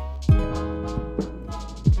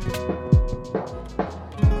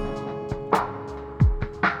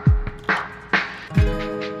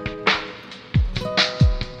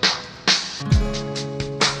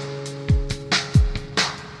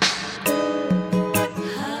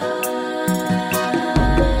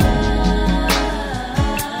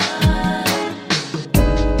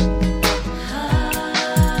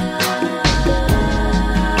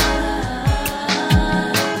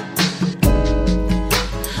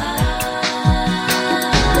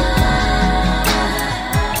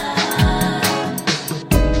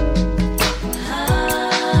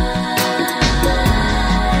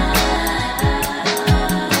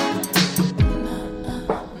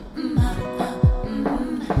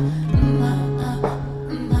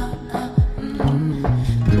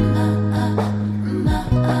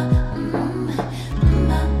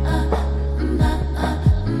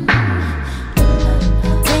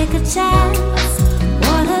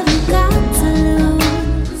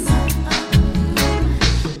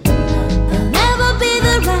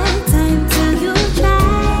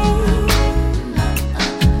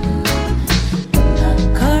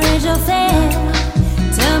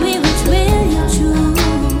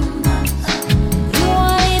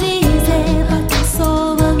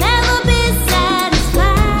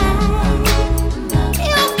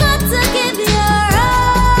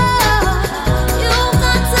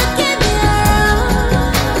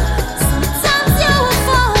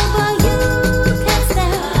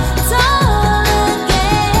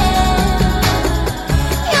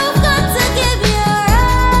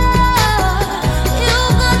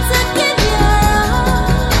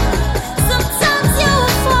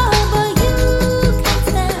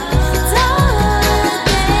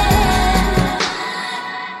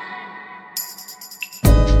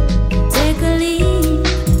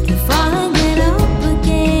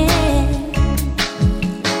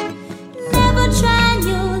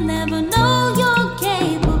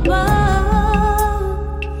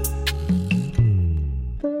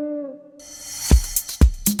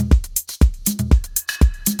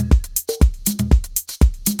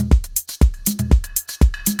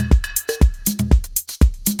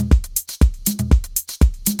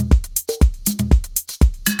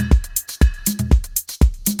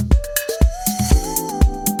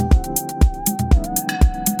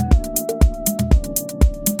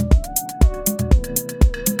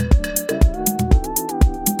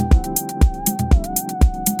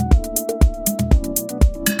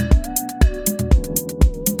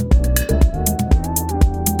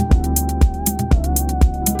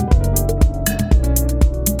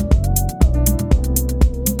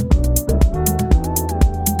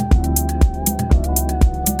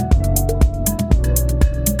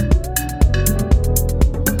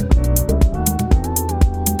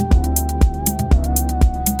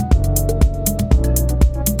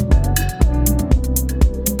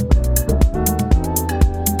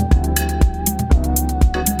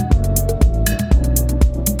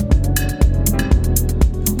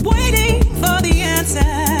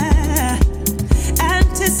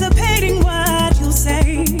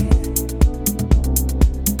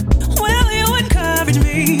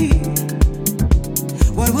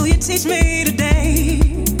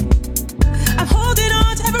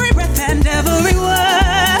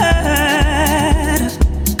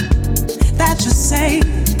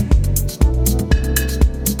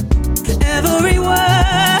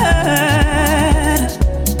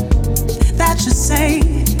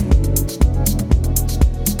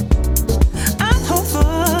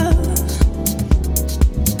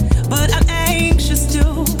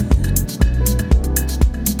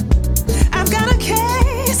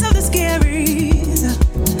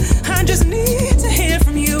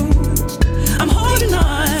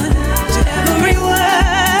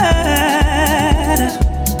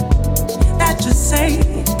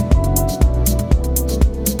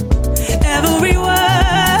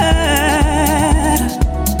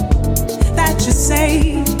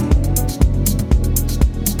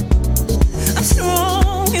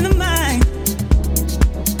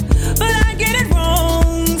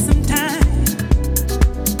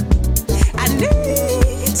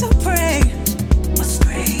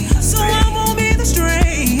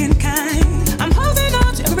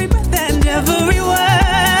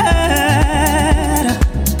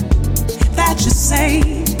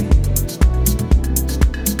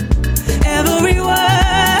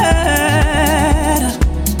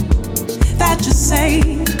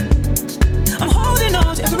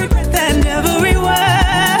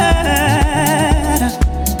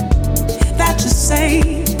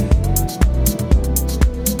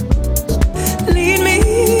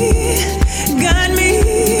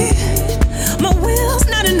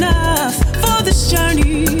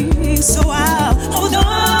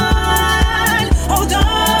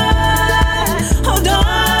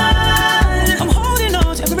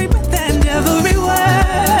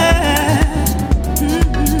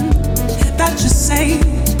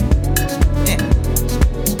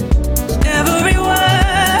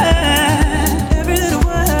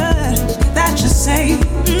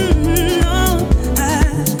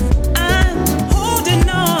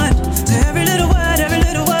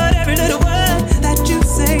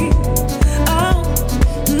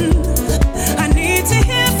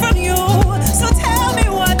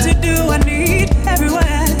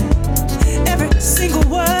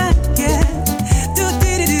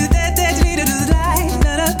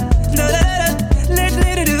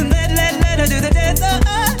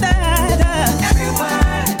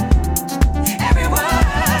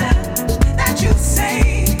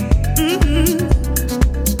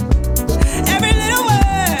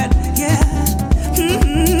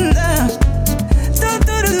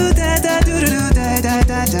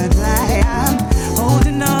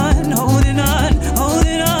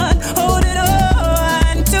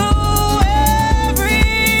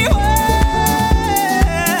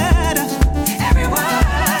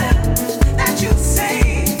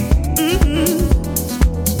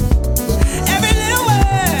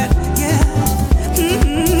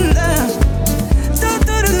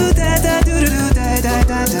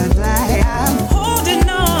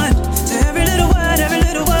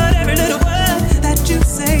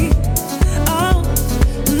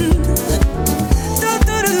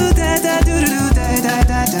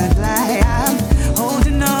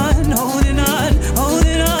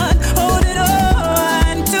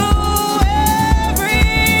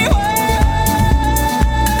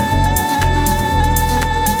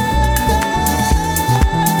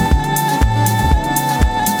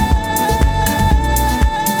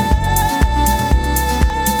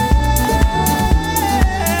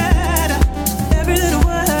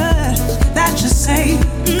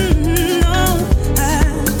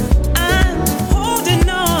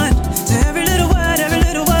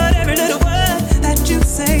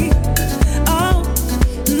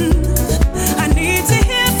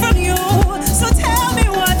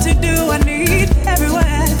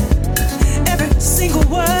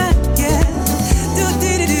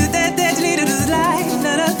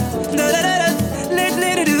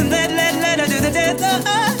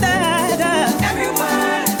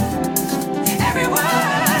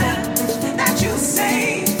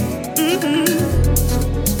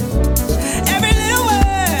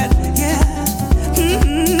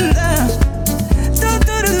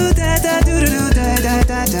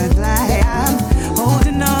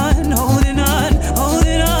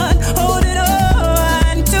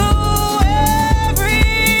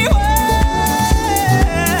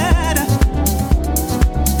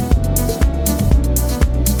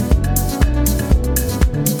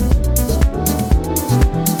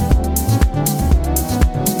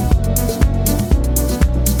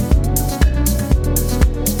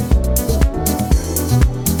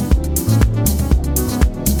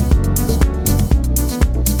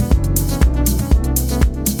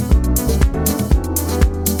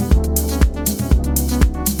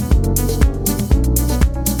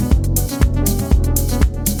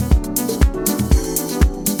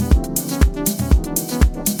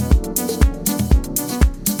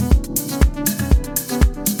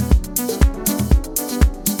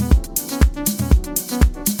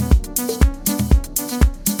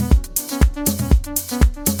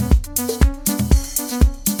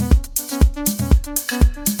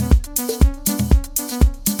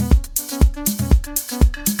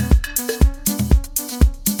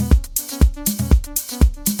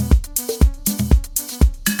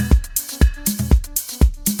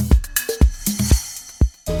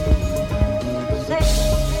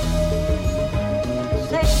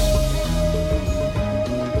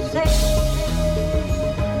 Save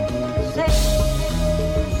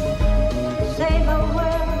a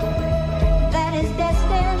world that is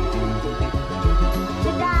destined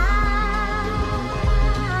to die.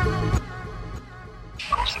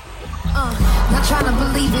 Not trying to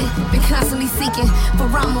believe it, been constantly seeking for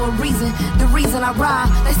rhyme or reason. The reason I rhyme,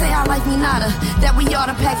 they say I like me nada. That we ought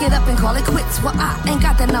to pack it up and call it quits. Well, I ain't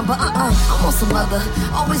got that number, I'm on some other.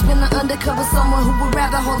 Always been an undercover someone who would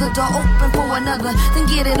rather hold the door open for another than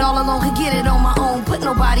get it all alone, could get it on my own. Put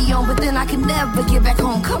nobody on, but then I can never get back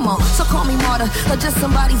home. Come on, so call me martyr, or just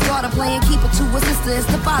somebody's daughter playing keeper to a sister. It's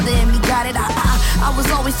the father in me, got it. I was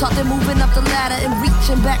always taught that moving up the ladder and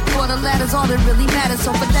reaching back for the ladder's all that really matters.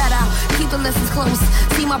 So for that I'll keep the lessons close,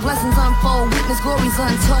 see my blessings unfold, witness glories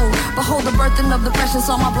untold. Behold the birthing of the freshness,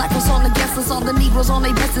 all my black folks on the guest list, all the Negroes on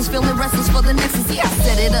their bestest, feeling restless for the next. See, I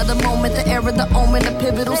said it at the moment, the era, the omen, the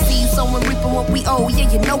pivotal seed, sowing, reaping what we owe. Yeah,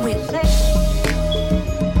 you know it.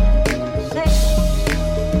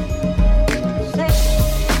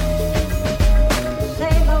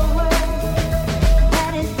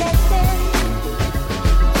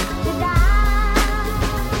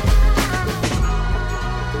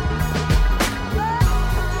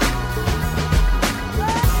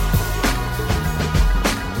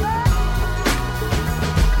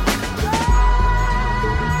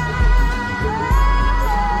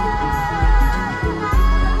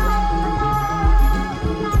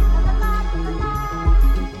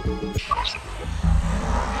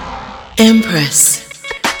 Empress,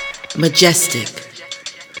 Majestic.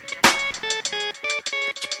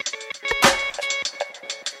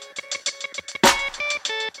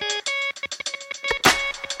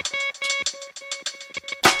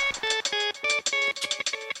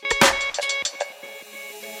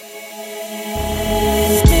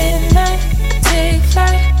 Midnight, take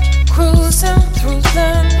flight, cruising through the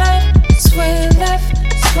night. Sway left,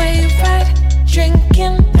 sway right,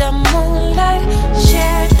 drinking the moonlight.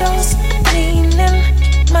 Shadows leaning,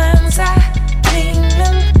 mind's eye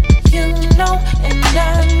gleaming. You know and I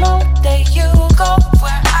know that you go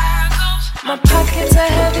where I go. My pockets are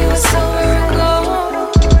heavy with silver and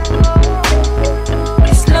gold.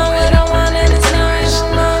 It's not what I want and it's not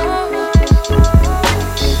rational.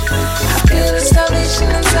 I feel the salvation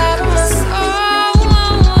inside of my soul.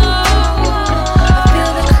 I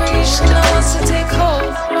feel the creation that wants to take hold,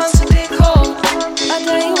 wants to take hold. I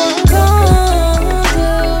tell you what I'm gonna do.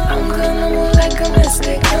 I'm gonna move like a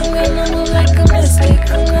mystic. I'm gonna move like a mystic.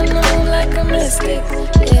 I'm gonna move like a mystic.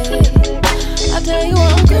 Yeah. I tell you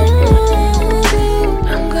what I'm gonna do.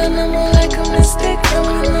 I'm gonna move like a mystic. I'm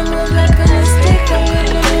gonna move like a mystic. I'm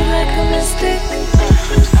gonna move like a mystic.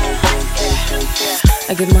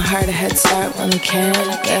 I give my heart a head start when I can.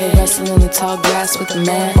 Let it wrestle in the tall grass with the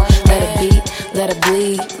man. Let it beat, let it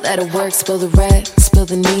bleed, let it work. Spill the red, spill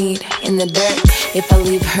the need in the dirt. If I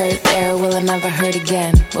leave hurt there, will I never hurt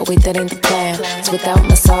again? But wait, that ain't the plan. It's without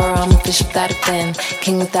my sorrow, I'm a fish without a fin,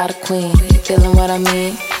 king without a queen. Feeling what I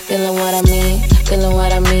mean, feeling what I mean, feeling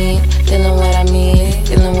what I mean, feeling what I mean,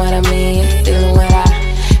 feeling what I mean, feeling what I,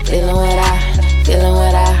 feeling what I, feeling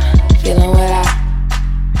what I, feeling what I.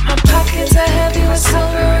 My pockets are heavy with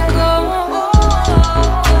silver and gold.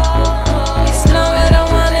 It's not what I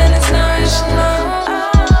want and it's not rational.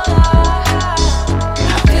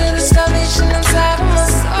 I feel the salvation inside of my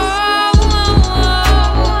soul.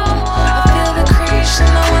 I feel the creation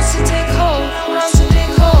that wants to take hold, wants to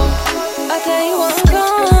take hold. I tell you what I'm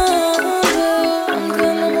gonna do. I'm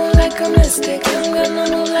gonna move like a mystic. I'm gonna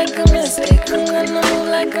move like a mystic. I'm gonna move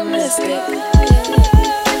like a mystic.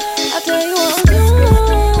 I tell you what I'm gonna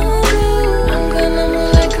do. I'm gonna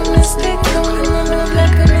move like a mystic. I'm gonna move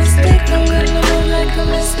like a mystic. I'm gonna move like a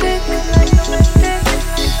mystic.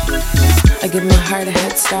 I give my heart a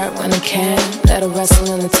head start when I can. Let it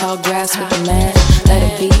wrestle in the tall grass with the man. Let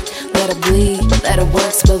it beat, let it bleed, let it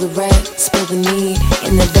work. Spill the red, spill the need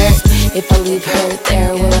in the dirt. If I leave hurt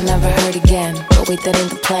there, will I never hurt again? But wait, that ain't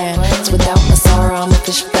the plan. It's without my sorrow, I'm a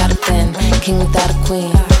fish without a fin, king without a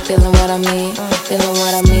queen. Feeling what I mean, feeling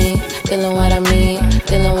what I mean, feeling what I mean,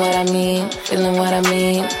 feeling what I mean, feeling what I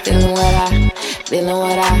mean, feeling what I, feeling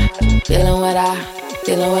what I, feeling what I,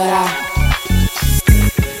 feeling what I.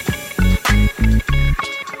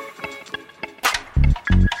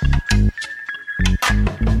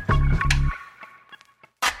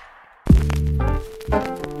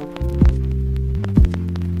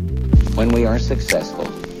 When we are successful,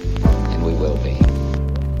 and we will be,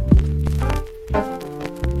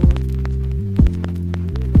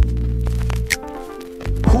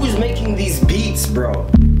 who's making these beats, bro?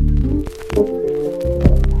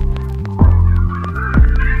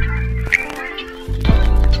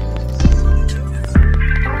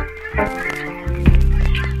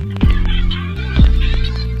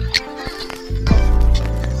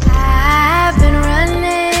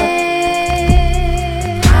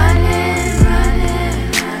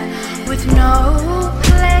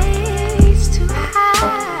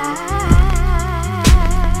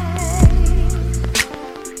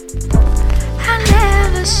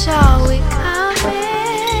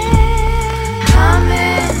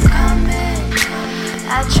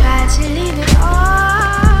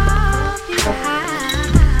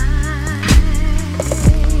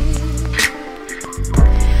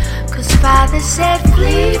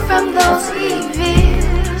 from those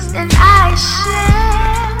evils, and I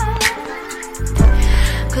shall.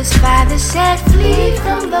 'Cause Father said, flee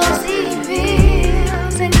from those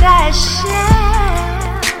evils, and I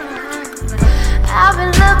shall. I've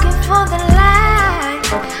been looking for the light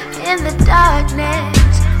in the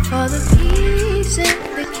darkness, for the peace in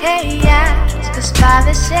the chaos. 'Cause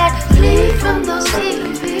Father said, flee from those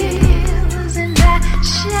evils, and I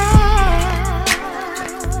shall.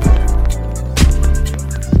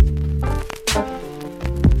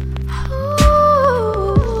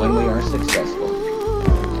 When we are successful,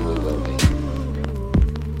 and we will be.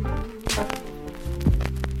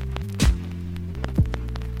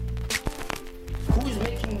 Who's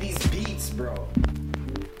making these beats, bro?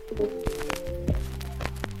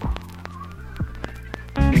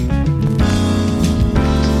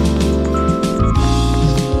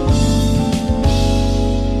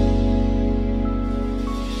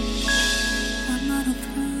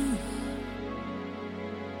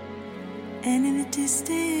 And in the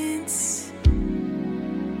distance,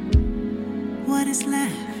 what is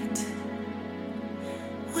left?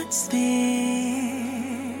 What's there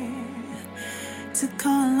to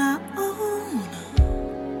call our own?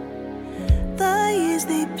 The years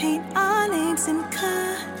they paint our names in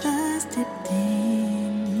colors dipped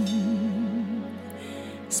in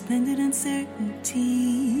splendid uncertainty.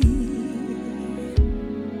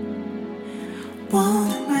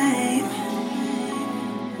 Won't wave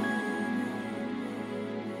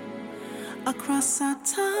across our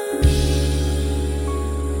tongues.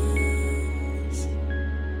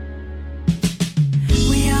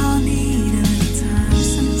 We all need a little time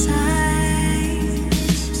sometimes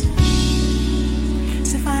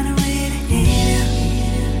to find a way to heal.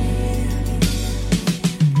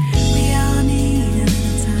 We all need a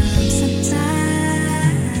little time sometimes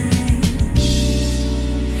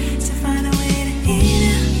to find a way to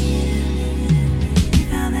heal. We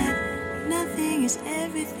found that nothing is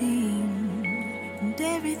everything.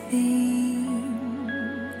 Everything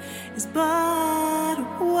is but a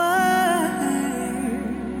word.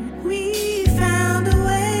 We found a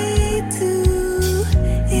way to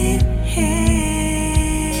inhale,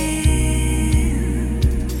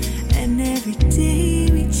 and every day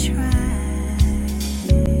we try.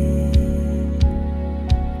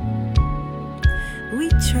 We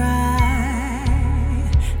try.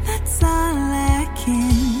 That's all I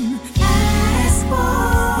can ask for.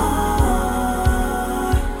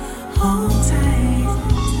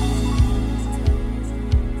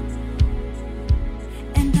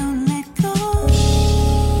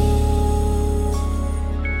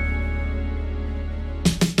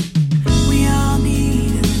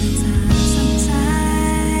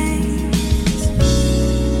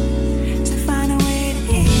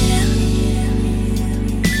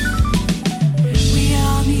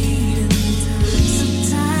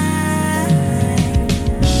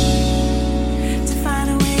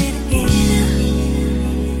 Yeah.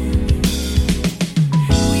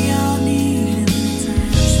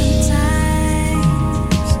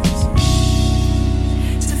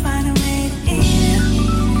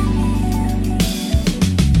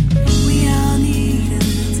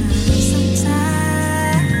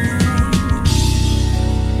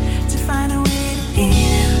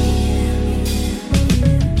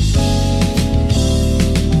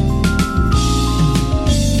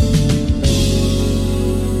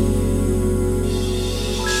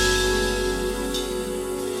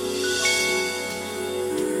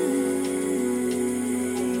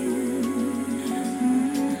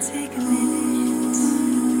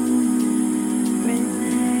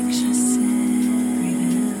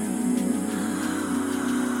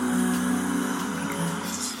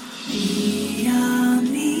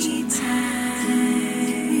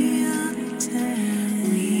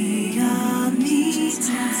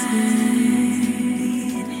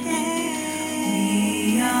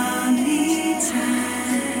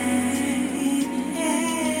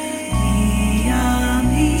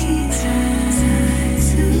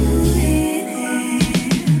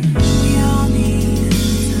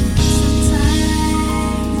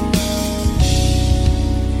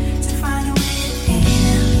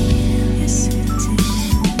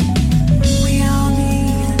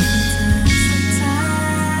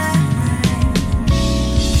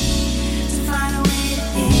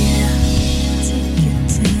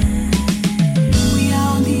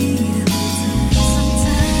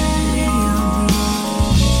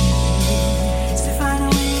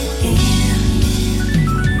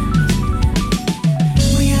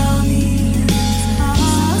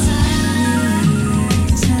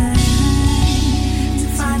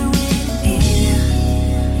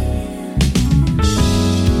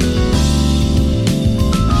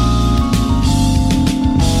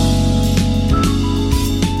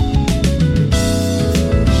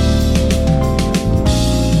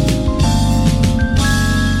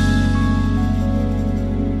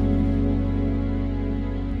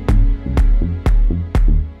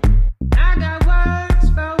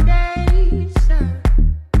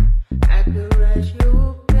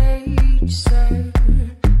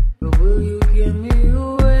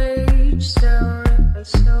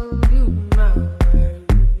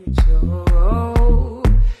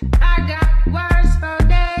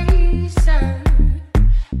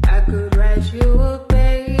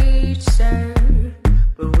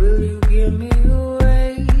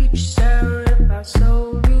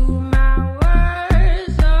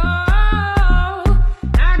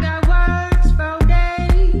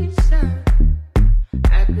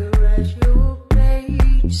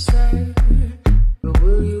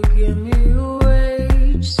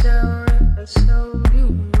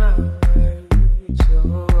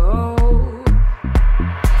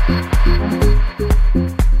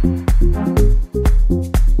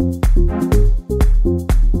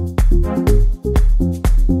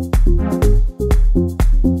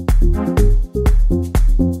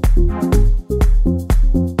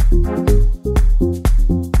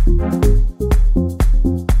 I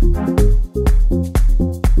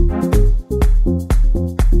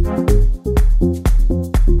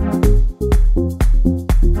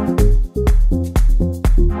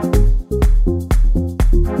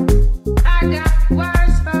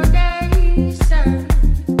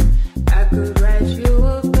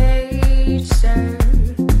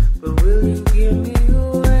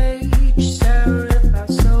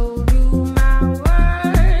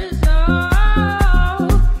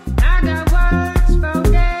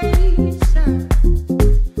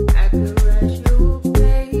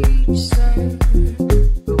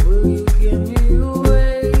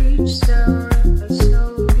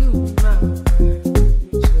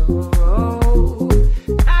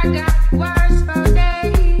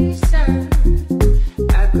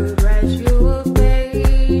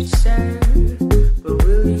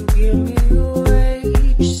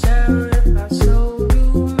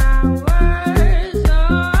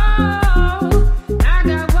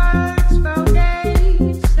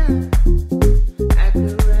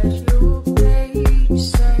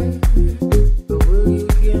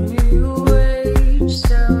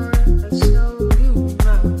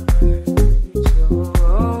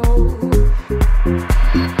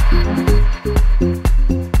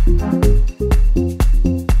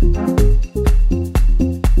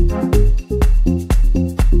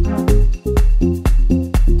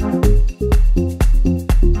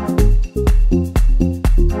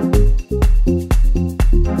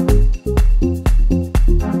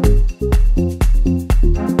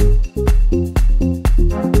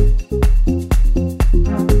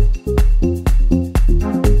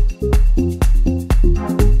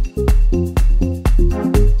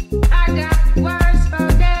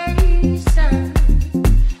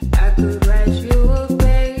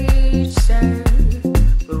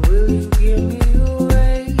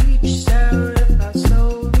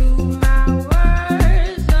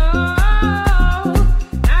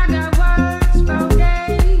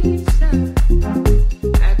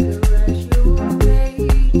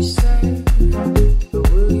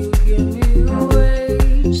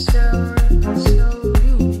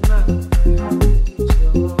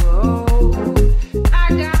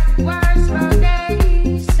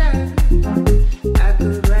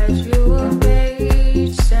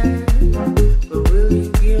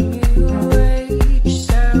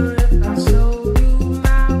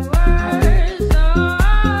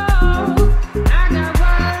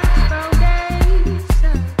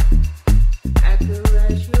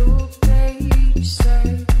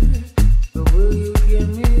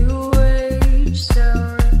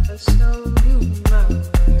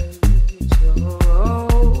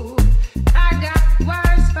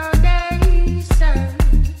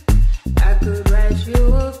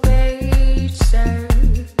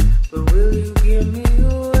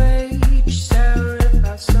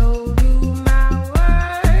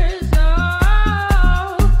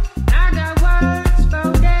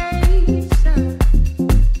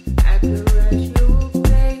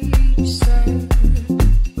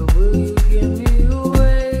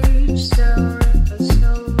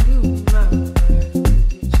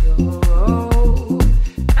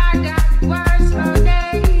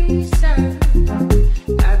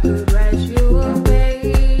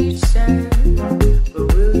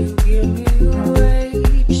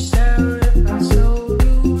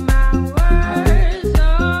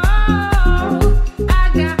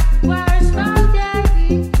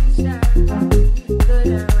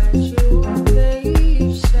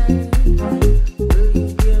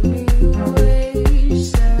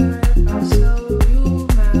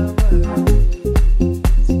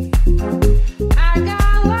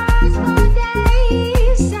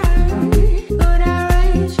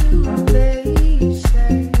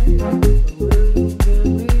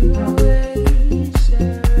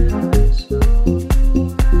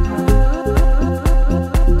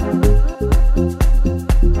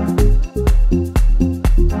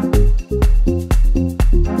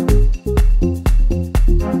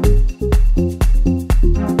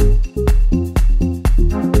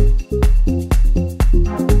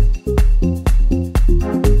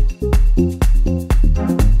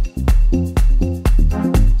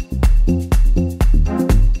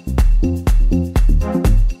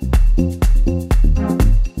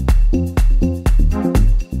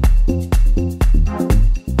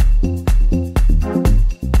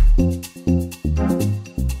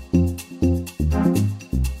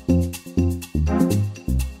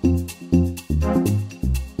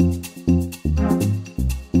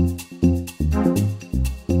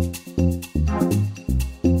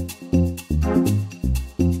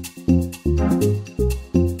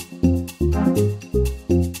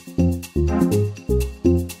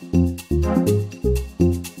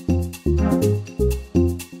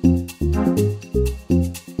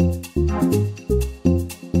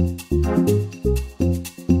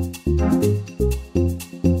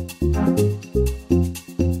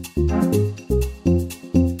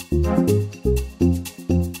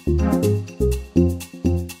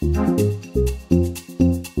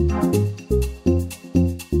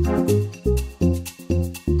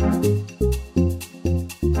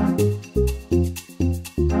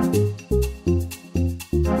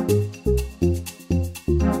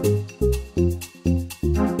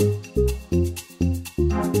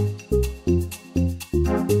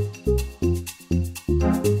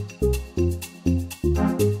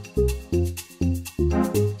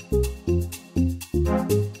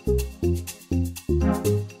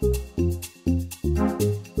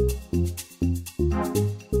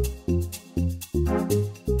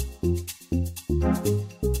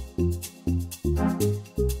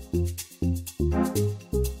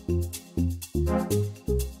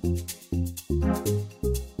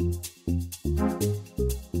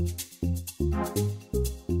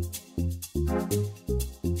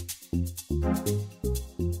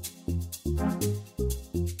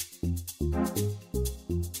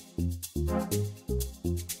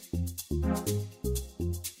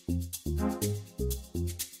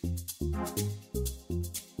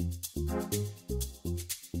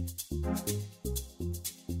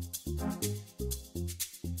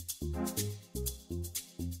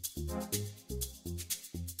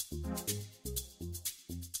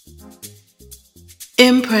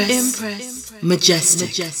Impress. Majestic.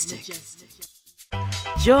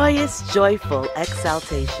 Joyous, joyful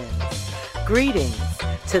exaltations. Greetings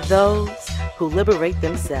to those who liberate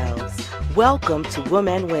themselves. Welcome to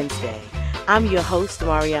Woman Wednesday. I'm your host,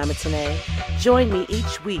 Mariama today. Join me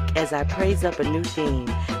each week as I praise up a new theme.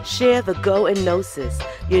 Share the go and gnosis,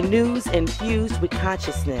 your news infused with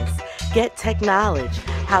consciousness. Get tech knowledge,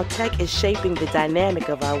 how tech is shaping the dynamic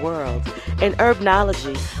of our world. In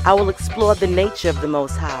herbnology, I will explore the nature of the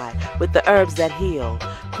Most High with the herbs that heal,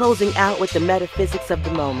 closing out with the metaphysics of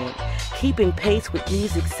the moment, keeping pace with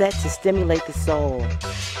music set to stimulate the soul.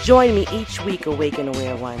 Join me each week, Awaken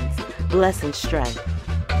Aware Ones. Bless and strength.